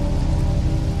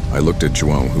 I looked at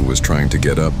João, who was trying to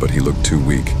get up, but he looked too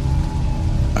weak.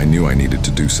 I knew I needed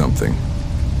to do something.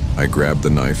 I grabbed the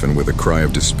knife and with a cry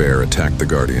of despair attacked the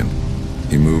guardian.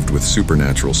 He moved with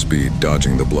supernatural speed,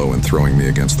 dodging the blow and throwing me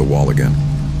against the wall again.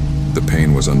 The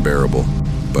pain was unbearable,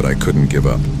 but I couldn't give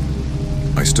up.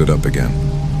 I stood up again,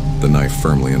 the knife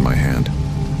firmly in my hand.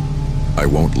 "I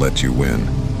won't let you win."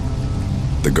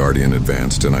 The guardian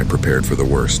advanced and I prepared for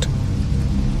the worst.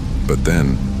 But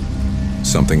then,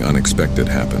 something unexpected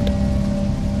happened.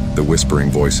 The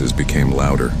whispering voices became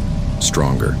louder,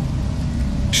 stronger.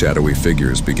 Shadowy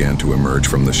figures began to emerge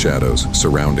from the shadows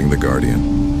surrounding the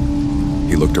guardian.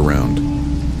 He looked around,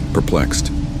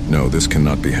 perplexed. "No, this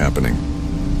cannot be happening,"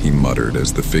 he muttered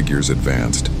as the figures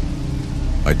advanced.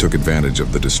 I took advantage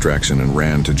of the distraction and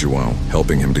ran to João,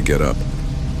 helping him to get up.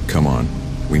 "Come on,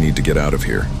 we need to get out of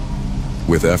here."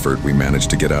 With effort, we managed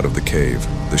to get out of the cave,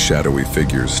 the shadowy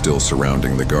figures still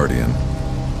surrounding the guardian.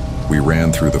 We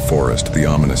ran through the forest, the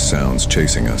ominous sounds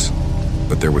chasing us.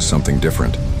 But there was something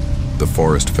different. The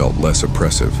forest felt less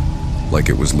oppressive, like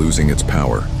it was losing its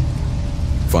power.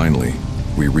 Finally,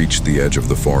 we reached the edge of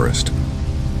the forest.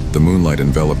 The moonlight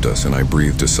enveloped us and I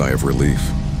breathed a sigh of relief.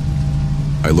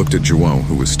 I looked at João,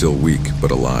 who was still weak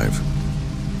but alive.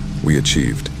 We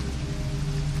achieved.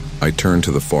 I turned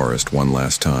to the forest one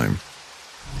last time.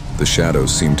 The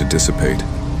shadows seemed to dissipate,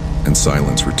 and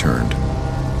silence returned.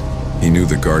 He knew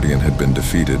the guardian had been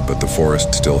defeated, but the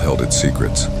forest still held its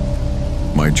secrets.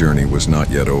 My journey was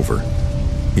not yet over.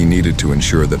 He needed to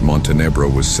ensure that Montenegro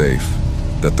was safe,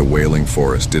 that the wailing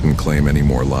forest didn't claim any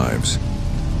more lives.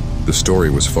 The story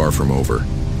was far from over,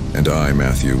 and I,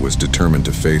 Matthew, was determined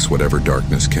to face whatever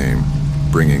darkness came,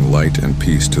 bringing light and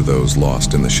peace to those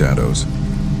lost in the shadows.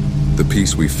 The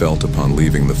peace we felt upon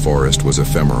leaving the forest was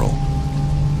ephemeral.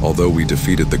 Although we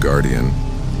defeated the guardian,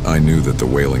 I knew that the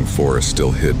wailing forest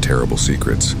still hid terrible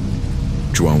secrets.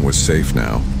 Zhuang was safe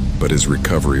now, but his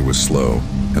recovery was slow,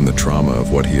 and the trauma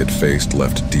of what he had faced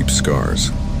left deep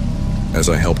scars. As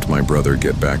I helped my brother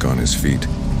get back on his feet,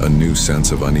 a new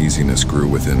sense of uneasiness grew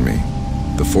within me.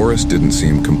 The forest didn't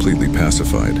seem completely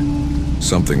pacified.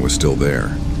 Something was still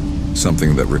there,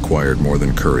 something that required more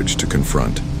than courage to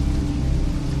confront.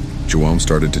 Zhuang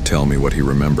started to tell me what he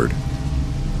remembered.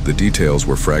 The details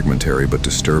were fragmentary but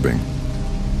disturbing.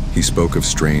 He spoke of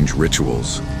strange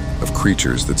rituals, of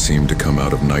creatures that seemed to come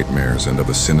out of nightmares, and of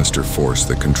a sinister force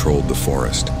that controlled the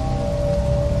forest.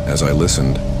 As I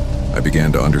listened, I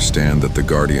began to understand that the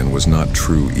Guardian was not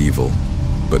true evil,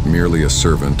 but merely a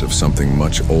servant of something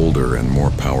much older and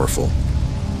more powerful.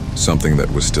 Something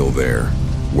that was still there,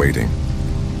 waiting.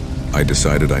 I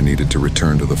decided I needed to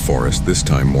return to the forest, this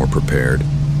time more prepared.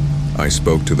 I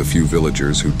spoke to the few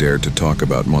villagers who dared to talk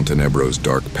about Montenegro's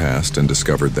dark past and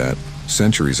discovered that,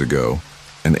 centuries ago,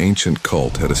 an ancient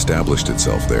cult had established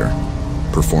itself there,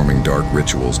 performing dark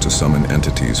rituals to summon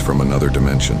entities from another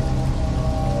dimension.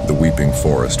 The Weeping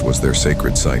Forest was their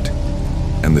sacred site,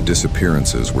 and the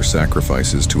disappearances were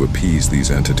sacrifices to appease these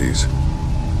entities.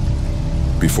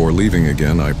 Before leaving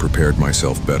again, I prepared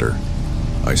myself better.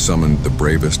 I summoned the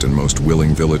bravest and most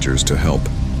willing villagers to help,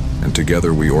 and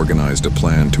together we organized a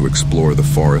plan to explore the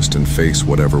forest and face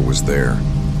whatever was there.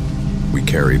 We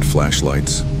carried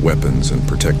flashlights, weapons, and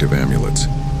protective amulets,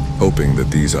 hoping that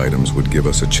these items would give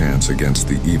us a chance against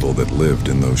the evil that lived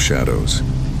in those shadows.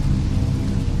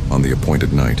 On the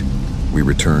appointed night, we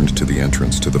returned to the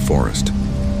entrance to the forest.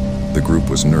 The group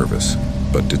was nervous,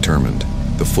 but determined.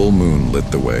 The full moon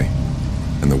lit the way,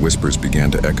 and the whispers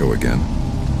began to echo again.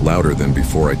 Louder than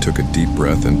before, I took a deep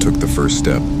breath and took the first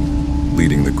step,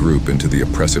 leading the group into the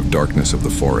oppressive darkness of the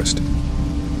forest.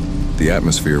 The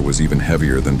atmosphere was even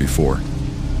heavier than before.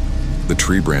 The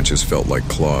tree branches felt like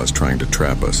claws trying to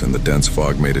trap us, and the dense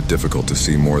fog made it difficult to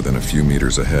see more than a few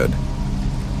meters ahead.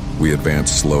 We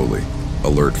advanced slowly,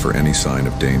 alert for any sign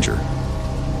of danger.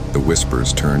 The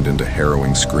whispers turned into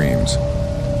harrowing screams,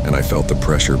 and I felt the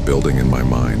pressure building in my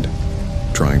mind,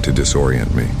 trying to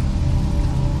disorient me.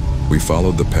 We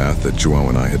followed the path that Zhuang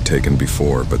and I had taken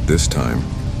before, but this time,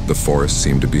 the forest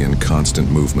seemed to be in constant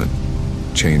movement,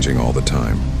 changing all the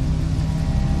time.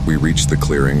 We reached the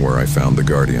clearing where I found the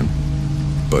Guardian,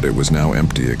 but it was now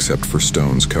empty except for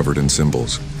stones covered in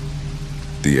symbols.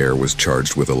 The air was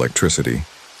charged with electricity,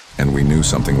 and we knew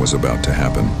something was about to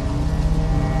happen.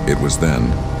 It was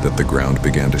then that the ground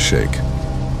began to shake.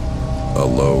 A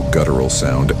low, guttural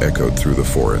sound echoed through the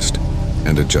forest,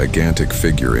 and a gigantic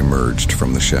figure emerged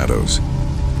from the shadows.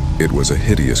 It was a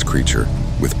hideous creature,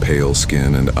 with pale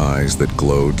skin and eyes that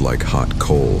glowed like hot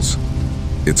coals.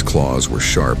 Its claws were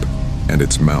sharp, and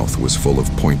its mouth was full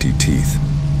of pointy teeth.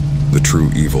 The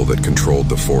true evil that controlled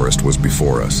the forest was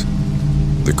before us.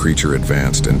 The creature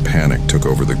advanced, and panic took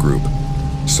over the group.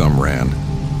 Some ran,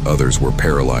 others were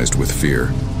paralyzed with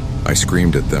fear. I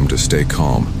screamed at them to stay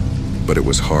calm, but it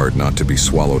was hard not to be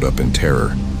swallowed up in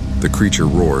terror. The creature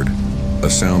roared, a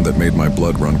sound that made my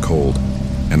blood run cold,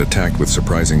 and attacked with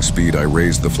surprising speed. I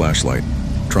raised the flashlight,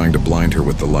 trying to blind her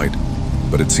with the light,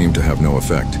 but it seemed to have no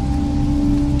effect.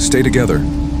 "Stay together.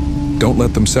 Don't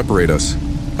let them separate us,"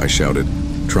 I shouted,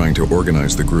 trying to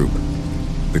organize the group.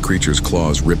 The creature's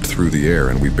claws ripped through the air,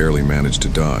 and we barely managed to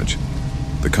dodge.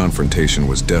 The confrontation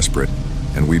was desperate,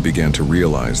 and we began to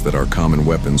realize that our common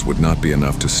weapons would not be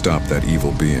enough to stop that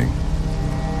evil being.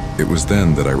 It was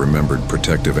then that I remembered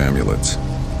protective amulets.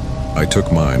 I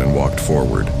took mine and walked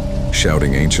forward,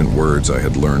 shouting ancient words I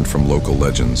had learned from local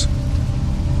legends.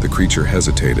 The creature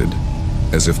hesitated,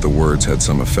 as if the words had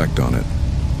some effect on it.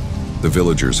 The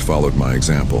villagers followed my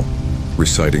example,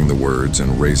 reciting the words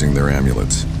and raising their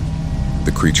amulets.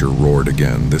 The creature roared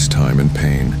again, this time in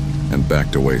pain, and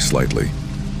backed away slightly.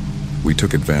 We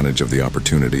took advantage of the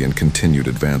opportunity and continued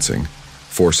advancing,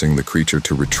 forcing the creature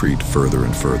to retreat further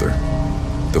and further.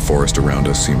 The forest around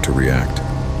us seemed to react,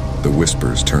 the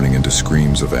whispers turning into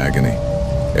screams of agony.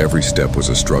 Every step was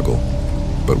a struggle,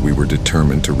 but we were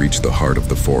determined to reach the heart of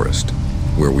the forest,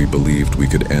 where we believed we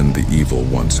could end the evil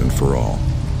once and for all.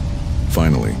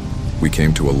 Finally, we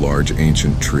came to a large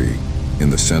ancient tree in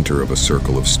the center of a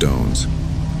circle of stones.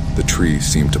 The tree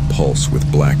seemed to pulse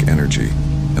with black energy,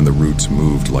 and the roots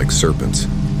moved like serpents.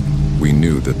 We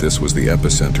knew that this was the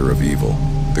epicenter of evil.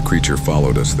 The creature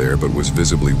followed us there, but was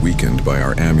visibly weakened by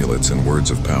our amulets and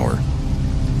words of power.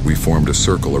 We formed a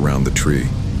circle around the tree,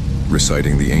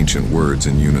 reciting the ancient words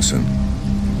in unison.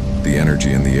 The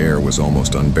energy in the air was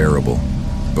almost unbearable,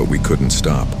 but we couldn't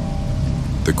stop.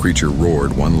 The creature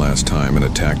roared one last time and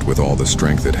attacked with all the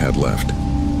strength it had left.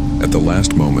 At the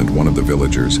last moment, one of the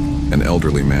villagers, an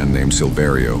elderly man named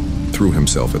Silverio, threw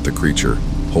himself at the creature,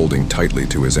 holding tightly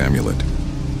to his amulet.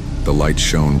 The light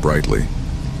shone brightly,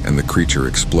 and the creature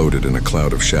exploded in a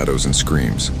cloud of shadows and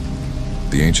screams.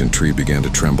 The ancient tree began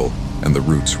to tremble, and the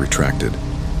roots retracted.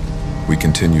 We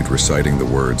continued reciting the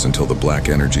words until the black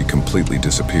energy completely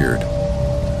disappeared.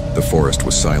 The forest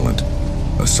was silent,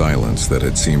 a silence that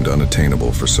had seemed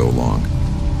unattainable for so long.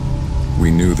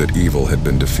 We knew that evil had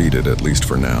been defeated, at least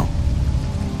for now.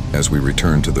 As we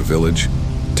returned to the village,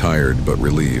 tired but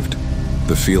relieved,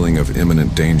 the feeling of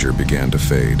imminent danger began to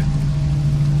fade.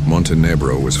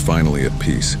 Montenegro was finally at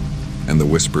peace, and the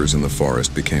whispers in the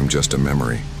forest became just a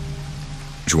memory.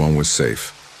 Joan was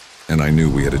safe, and I knew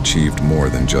we had achieved more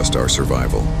than just our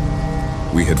survival.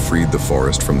 We had freed the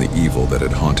forest from the evil that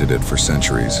had haunted it for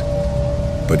centuries.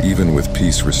 But even with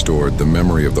peace restored, the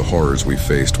memory of the horrors we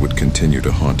faced would continue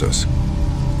to haunt us.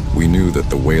 We knew that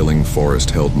the wailing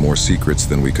forest held more secrets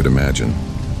than we could imagine,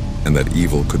 and that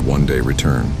evil could one day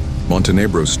return.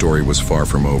 Montenegro's story was far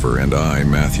from over, and I,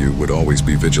 Matthew, would always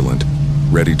be vigilant,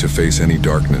 ready to face any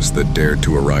darkness that dared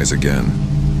to arise again.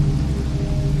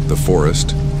 The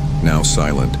forest, now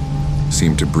silent,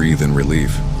 seemed to breathe in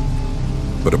relief.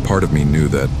 But a part of me knew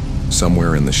that,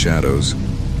 somewhere in the shadows,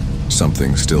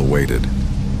 something still waited.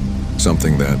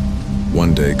 Something that,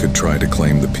 one day, could try to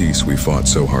claim the peace we fought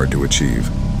so hard to achieve.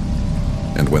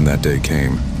 And when that day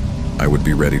came, I would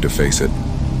be ready to face it,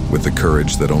 with the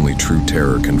courage that only true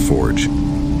terror can forge.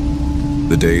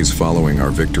 The days following our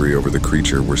victory over the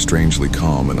creature were strangely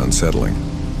calm and unsettling.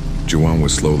 Joan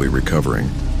was slowly recovering,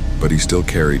 but he still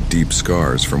carried deep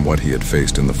scars from what he had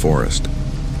faced in the forest.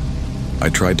 I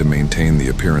tried to maintain the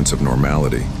appearance of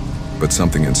normality, but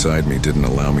something inside me didn't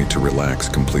allow me to relax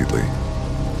completely.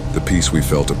 The peace we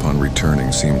felt upon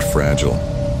returning seemed fragile,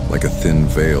 like a thin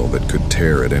veil that could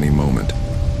tear at any moment.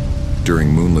 During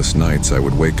moonless nights, I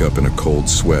would wake up in a cold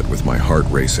sweat with my heart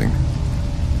racing.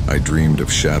 I dreamed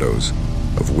of shadows,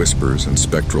 of whispers and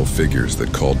spectral figures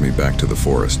that called me back to the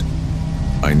forest.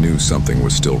 I knew something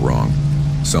was still wrong.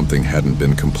 Something hadn't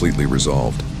been completely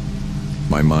resolved.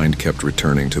 My mind kept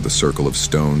returning to the circle of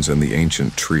stones and the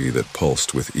ancient tree that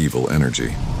pulsed with evil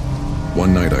energy.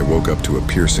 One night I woke up to a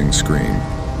piercing scream.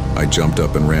 I jumped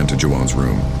up and ran to Joan's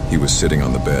room. He was sitting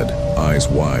on the bed, eyes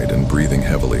wide and breathing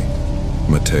heavily.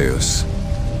 "Mateus,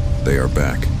 they are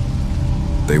back.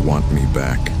 They want me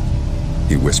back,"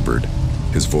 he whispered,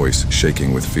 his voice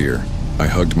shaking with fear. I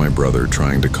hugged my brother,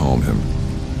 trying to calm him,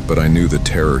 but I knew the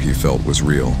terror he felt was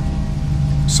real.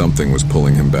 Something was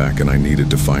pulling him back, and I needed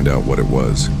to find out what it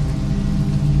was.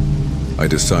 I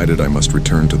decided I must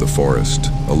return to the forest,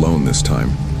 alone this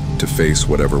time, to face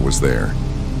whatever was there.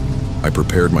 I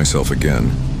prepared myself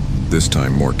again, this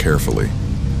time more carefully.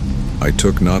 I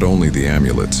took not only the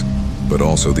amulets, but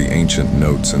also the ancient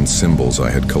notes and symbols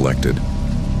I had collected.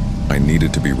 I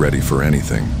needed to be ready for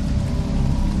anything.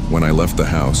 When I left the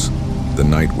house, the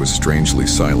night was strangely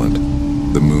silent,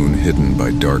 the moon hidden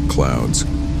by dark clouds.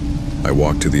 I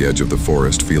walked to the edge of the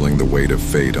forest, feeling the weight of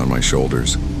fate on my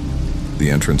shoulders.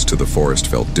 The entrance to the forest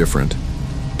felt different,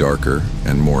 darker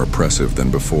and more oppressive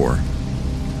than before.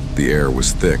 The air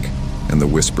was thick, and the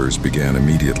whispers began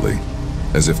immediately,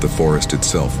 as if the forest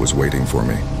itself was waiting for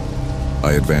me.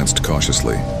 I advanced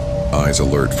cautiously, eyes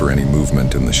alert for any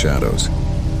movement in the shadows.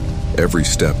 Every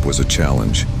step was a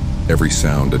challenge, every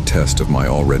sound a test of my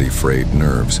already frayed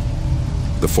nerves.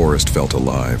 The forest felt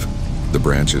alive, the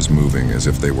branches moving as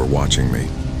if they were watching me.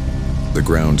 The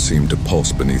ground seemed to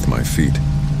pulse beneath my feet,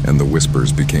 and the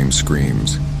whispers became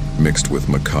screams, mixed with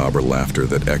macabre laughter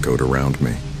that echoed around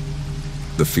me.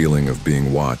 The feeling of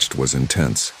being watched was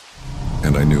intense,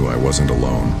 and I knew I wasn't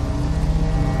alone.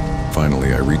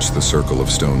 Finally, I reached the circle of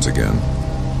stones again.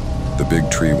 The big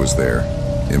tree was there,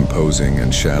 imposing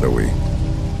and shadowy,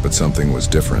 but something was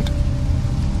different.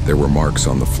 There were marks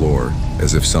on the floor,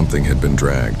 as if something had been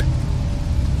dragged.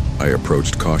 I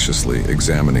approached cautiously,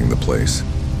 examining the place.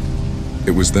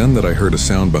 It was then that I heard a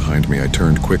sound behind me. I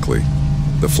turned quickly,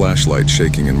 the flashlight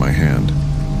shaking in my hand.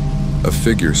 A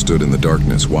figure stood in the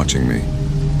darkness, watching me.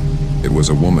 It was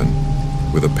a woman,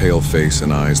 with a pale face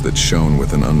and eyes that shone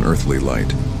with an unearthly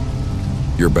light.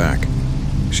 "You're back,"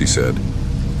 she said,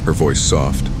 her voice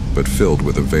soft, but filled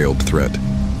with a veiled threat.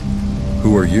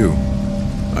 "Who are you?"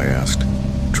 I asked,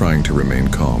 trying to remain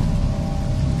calm.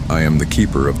 "I am the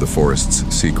keeper of the forest's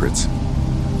secrets.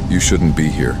 You shouldn't be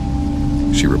here,"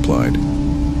 she replied,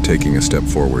 taking a step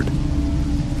forward.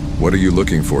 "What are you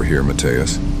looking for here,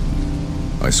 Mateus?"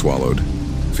 I swallowed,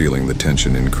 feeling the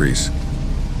tension increase.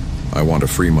 "I want to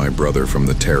free my brother from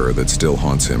the terror that still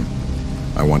haunts him.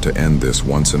 I want to end this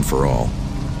once and for all."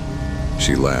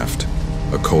 She laughed,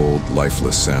 a cold,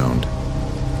 lifeless sound.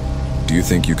 Do you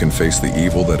think you can face the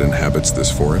evil that inhabits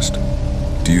this forest?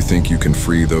 Do you think you can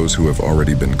free those who have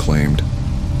already been claimed?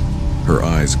 Her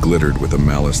eyes glittered with a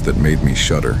malice that made me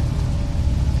shudder.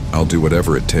 I'll do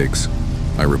whatever it takes,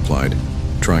 I replied,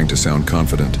 trying to sound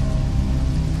confident.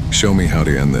 Show me how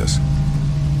to end this.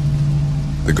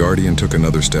 The guardian took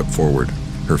another step forward,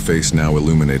 her face now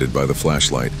illuminated by the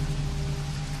flashlight.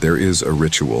 There is a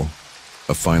ritual,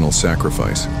 a final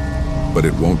sacrifice, but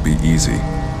it won't be easy.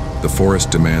 The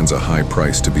forest demands a high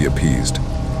price to be appeased.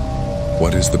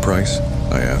 What is the price?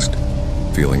 I asked,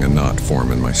 feeling a knot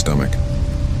form in my stomach.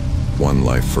 One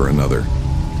life for another.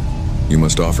 You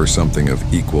must offer something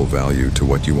of equal value to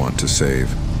what you want to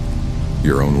save.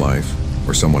 Your own life,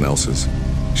 or someone else's,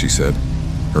 she said,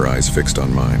 her eyes fixed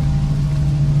on mine.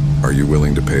 Are you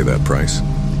willing to pay that price?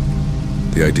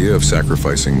 The idea of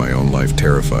sacrificing my own life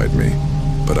terrified me,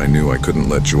 but I knew I couldn't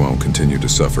let João continue to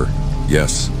suffer.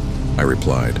 Yes, I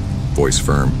replied, voice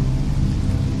firm.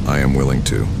 I am willing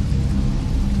to.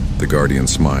 The guardian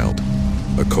smiled,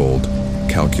 a cold,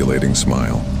 calculating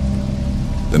smile.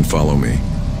 Then follow me,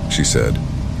 she said,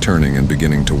 turning and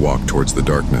beginning to walk towards the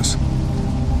darkness.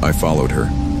 I followed her,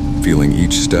 feeling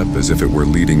each step as if it were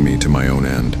leading me to my own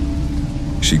end.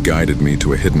 She guided me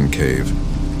to a hidden cave,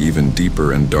 even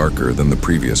deeper and darker than the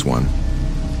previous one.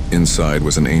 Inside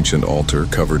was an ancient altar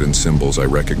covered in symbols I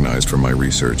recognized from my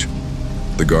research.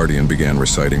 The guardian began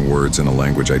reciting words in a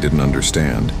language I didn't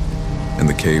understand, and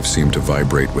the cave seemed to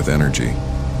vibrate with energy.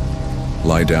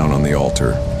 Lie down on the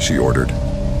altar, she ordered,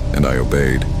 and I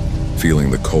obeyed, feeling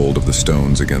the cold of the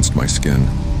stones against my skin.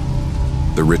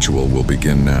 The ritual will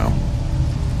begin now.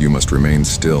 You must remain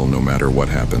still no matter what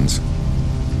happens.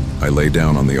 I lay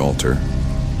down on the altar,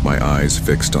 my eyes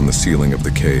fixed on the ceiling of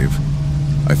the cave.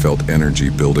 I felt energy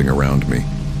building around me,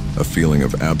 a feeling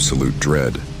of absolute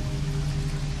dread.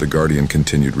 The guardian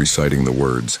continued reciting the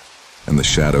words, and the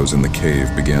shadows in the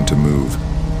cave began to move,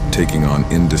 taking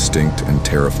on indistinct and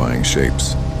terrifying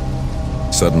shapes.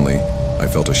 Suddenly, I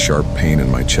felt a sharp pain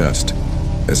in my chest,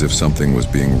 as if something was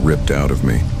being ripped out of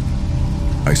me.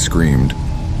 I screamed,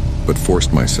 but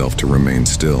forced myself to remain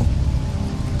still.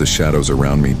 The shadows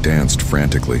around me danced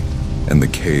frantically, and the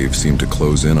cave seemed to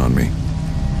close in on me.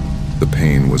 The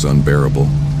pain was unbearable,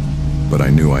 but I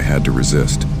knew I had to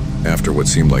resist. After what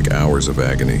seemed like hours of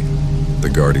agony, the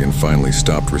guardian finally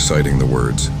stopped reciting the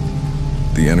words.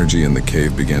 The energy in the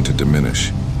cave began to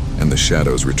diminish, and the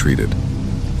shadows retreated.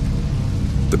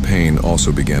 The pain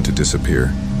also began to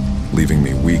disappear, leaving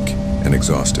me weak and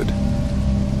exhausted.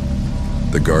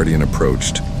 The guardian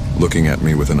approached, looking at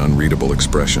me with an unreadable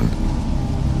expression.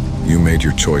 You made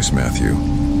your choice, Matthew.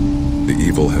 The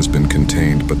evil has been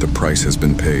contained, but the price has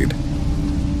been paid,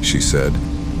 she said,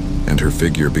 and her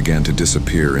figure began to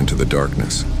disappear into the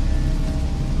darkness.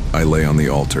 I lay on the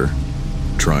altar,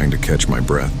 trying to catch my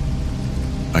breath.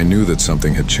 I knew that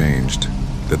something had changed,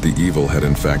 that the evil had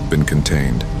in fact been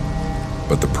contained,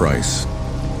 but the price,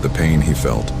 the pain he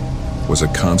felt, was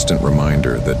a constant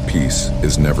reminder that peace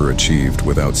is never achieved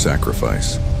without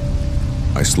sacrifice.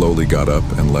 I slowly got up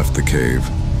and left the cave,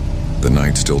 the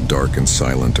night still dark and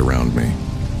silent around me.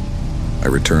 I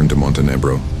returned to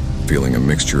Montenegro, feeling a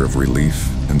mixture of relief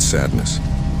and sadness.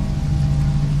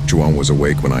 João was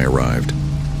awake when I arrived,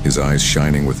 his eyes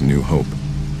shining with new hope.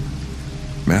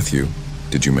 Matthew,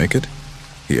 did you make it?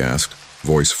 He asked,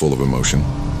 voice full of emotion.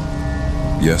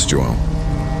 Yes, João,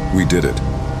 we did it,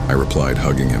 I replied,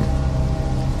 hugging him.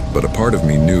 But a part of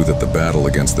me knew that the battle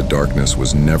against the darkness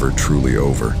was never truly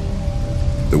over.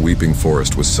 The weeping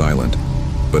forest was silent,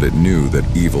 but it knew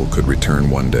that evil could return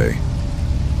one day.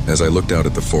 As I looked out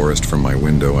at the forest from my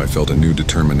window, I felt a new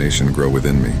determination grow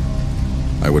within me.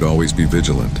 I would always be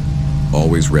vigilant,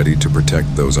 always ready to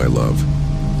protect those I love.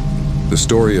 The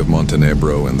story of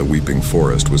Montenegro and the weeping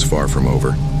forest was far from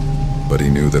over, but he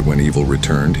knew that when evil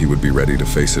returned, he would be ready to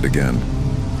face it again.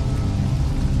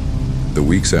 The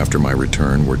weeks after my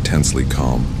return were tensely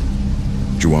calm.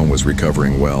 João was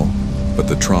recovering well, but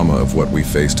the trauma of what we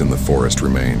faced in the forest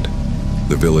remained.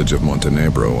 The village of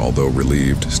Montenegro, although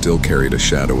relieved, still carried a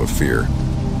shadow of fear.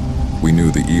 We knew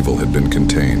the evil had been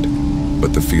contained,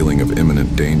 but the feeling of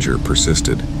imminent danger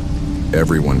persisted.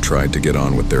 Everyone tried to get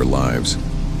on with their lives,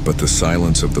 but the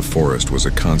silence of the forest was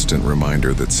a constant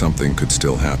reminder that something could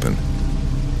still happen.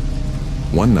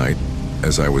 One night,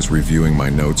 as I was reviewing my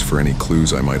notes for any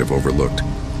clues I might have overlooked,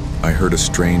 I heard a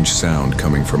strange sound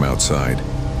coming from outside.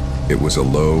 It was a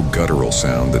low, guttural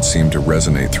sound that seemed to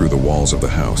resonate through the walls of the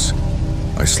house.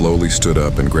 I slowly stood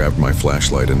up and grabbed my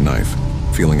flashlight and knife,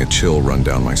 feeling a chill run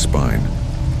down my spine.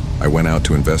 I went out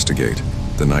to investigate.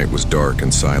 The night was dark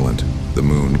and silent, the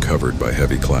moon covered by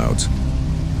heavy clouds.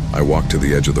 I walked to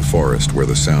the edge of the forest where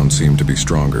the sound seemed to be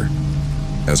stronger.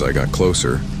 As I got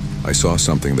closer, I saw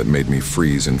something that made me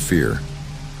freeze in fear.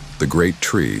 The great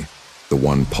tree, the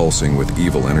one pulsing with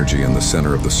evil energy in the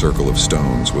center of the circle of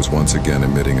stones, was once again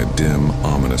emitting a dim,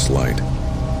 ominous light.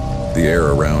 The air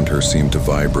around her seemed to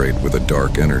vibrate with a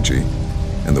dark energy,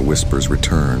 and the whispers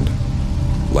returned,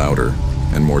 louder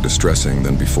and more distressing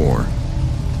than before.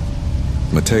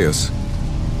 "Mateus,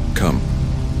 come.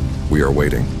 We are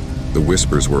waiting." The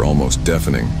whispers were almost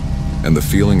deafening, and the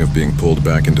feeling of being pulled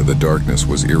back into the darkness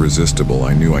was irresistible.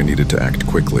 I knew I needed to act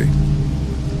quickly.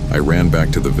 I ran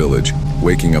back to the village,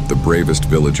 waking up the bravest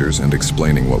villagers and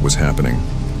explaining what was happening.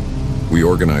 We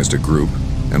organized a group,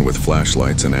 and with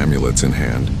flashlights and amulets in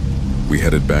hand, we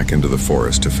headed back into the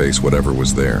forest to face whatever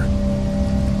was there.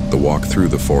 The walk through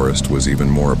the forest was even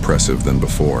more oppressive than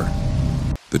before.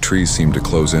 The trees seemed to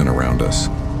close in around us,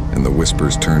 and the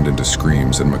whispers turned into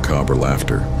screams and macabre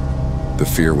laughter. The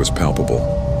fear was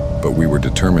palpable, but we were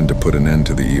determined to put an end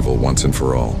to the evil once and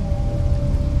for all.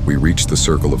 We reached the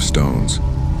circle of stones,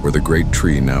 where the great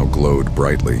tree now glowed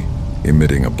brightly,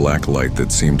 emitting a black light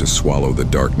that seemed to swallow the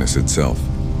darkness itself.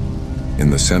 In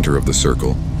the center of the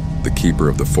circle, the keeper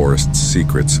of the forest's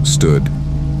secrets stood,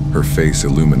 her face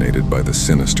illuminated by the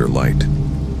sinister light.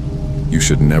 "You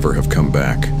should never have come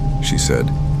back," she said,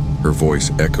 her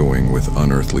voice echoing with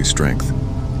unearthly strength.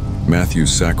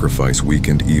 "Matthew's sacrifice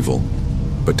weakened evil,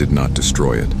 but did not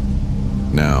destroy it.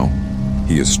 Now,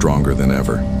 he is stronger than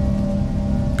ever."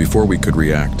 Before we could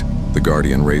react, the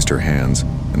guardian raised her hands,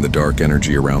 and the dark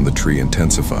energy around the tree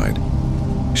intensified.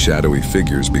 Shadowy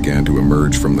figures began to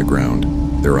emerge from the ground,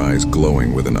 their eyes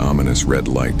glowing with an ominous red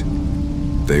light.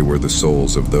 They were the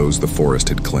souls of those the forest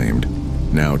had claimed,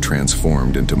 now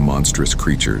transformed into monstrous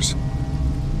creatures.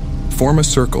 "Form a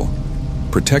circle.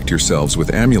 Protect yourselves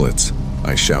with amulets,"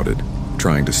 I shouted,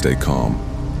 trying to stay calm.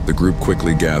 The group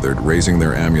quickly gathered, raising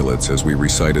their amulets as we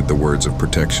recited the words of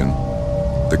protection.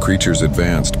 The creatures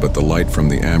advanced, but the light from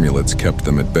the amulets kept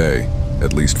them at bay,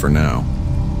 at least for now.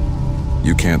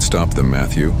 "You can't stop them,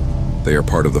 Matthew. They are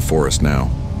part of the forest now,"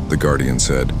 the guardian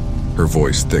said, her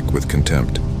voice thick with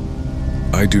contempt.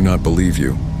 "I do not believe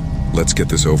you. Let's get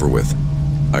this over with,"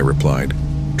 I replied,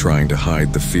 trying to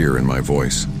hide the fear in my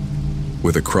voice.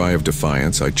 With a cry of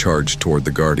defiance, I charged toward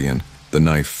the guardian, the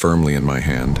knife firmly in my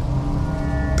hand.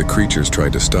 The creatures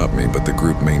tried to stop me, but the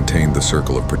group maintained the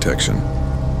circle of protection.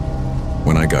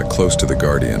 When I got close to the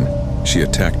guardian, she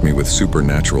attacked me with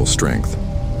supernatural strength,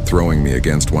 throwing me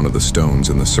against one of the stones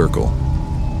in the circle.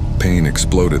 Pain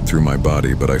exploded through my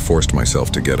body, but I forced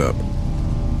myself to get up.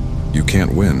 "You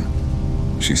can't win,"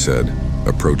 she said,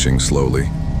 approaching slowly.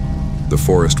 "The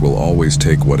forest will always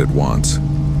take what it wants."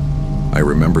 I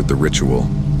remembered the ritual,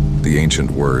 the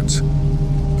ancient words.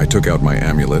 I took out my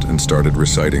amulet and started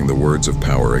reciting the words of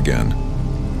power again.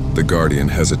 The guardian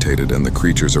hesitated, and the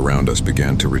creatures around us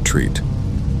began to retreat.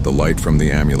 The light from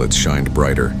the amulets shined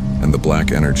brighter, and the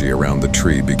black energy around the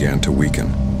tree began to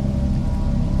weaken.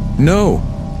 "No!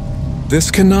 This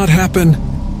cannot happen!"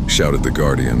 shouted the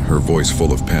guardian, her voice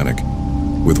full of panic.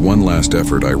 With one last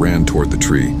effort, I ran toward the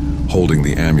tree, holding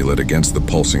the amulet against the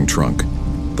pulsing trunk.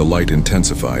 The light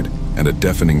intensified, and a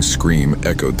deafening scream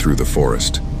echoed through the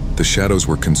forest. The shadows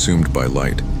were consumed by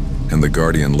light, and the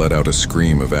guardian let out a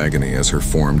scream of agony as her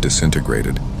form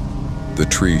disintegrated. The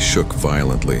tree shook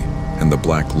violently, and the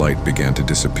black light began to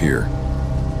disappear.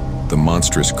 The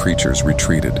monstrous creatures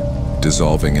retreated,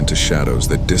 dissolving into shadows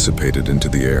that dissipated into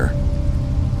the air.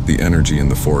 The energy in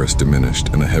the forest diminished,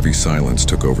 and a heavy silence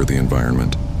took over the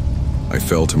environment. I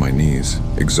fell to my knees,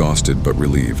 exhausted but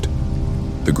relieved.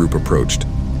 The group approached,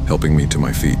 helping me to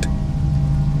my feet.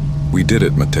 "We did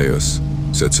it, Mateus,"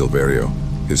 said Silverio,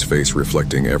 his face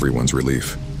reflecting everyone's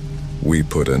relief. "We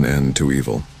put an end to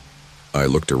evil." I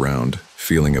looked around,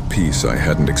 feeling a peace I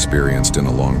hadn't experienced in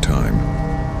a long time.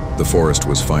 The forest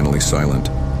was finally silent,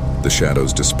 the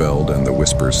shadows dispelled and the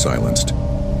whispers silenced.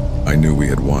 I knew we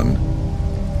had won,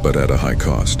 but at a high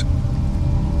cost.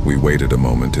 We waited a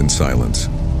moment in silence,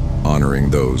 honoring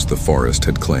those the forest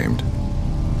had claimed.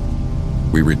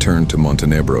 We returned to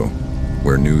Montenegro,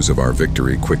 where news of our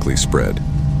victory quickly spread.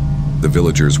 The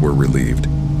villagers were relieved,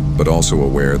 but also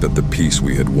aware that the peace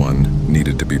we had won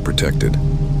needed to be protected.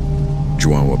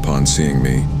 João, upon seeing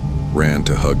me, ran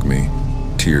to hug me,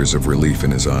 tears of relief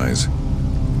in his eyes.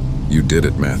 "You did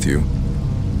it, Matthew.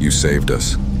 You saved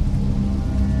us."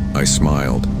 I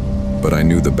smiled, but I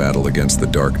knew the battle against the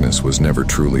darkness was never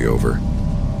truly over.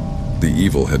 The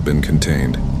evil had been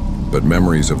contained, but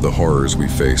memories of the horrors we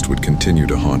faced would continue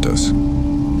to haunt us.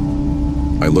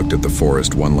 I looked at the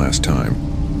forest one last time,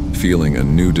 feeling a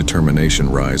new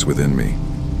determination rise within me.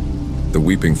 The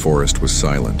weeping forest was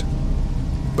silent,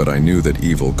 but I knew that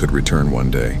evil could return one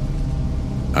day.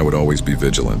 I would always be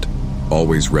vigilant,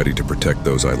 always ready to protect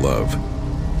those I love.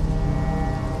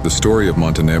 The story of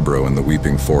Montenegro and the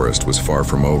Weeping Forest was far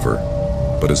from over,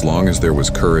 but as long as there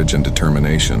was courage and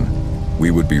determination,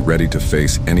 we would be ready to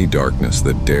face any darkness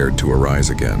that dared to arise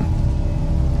again.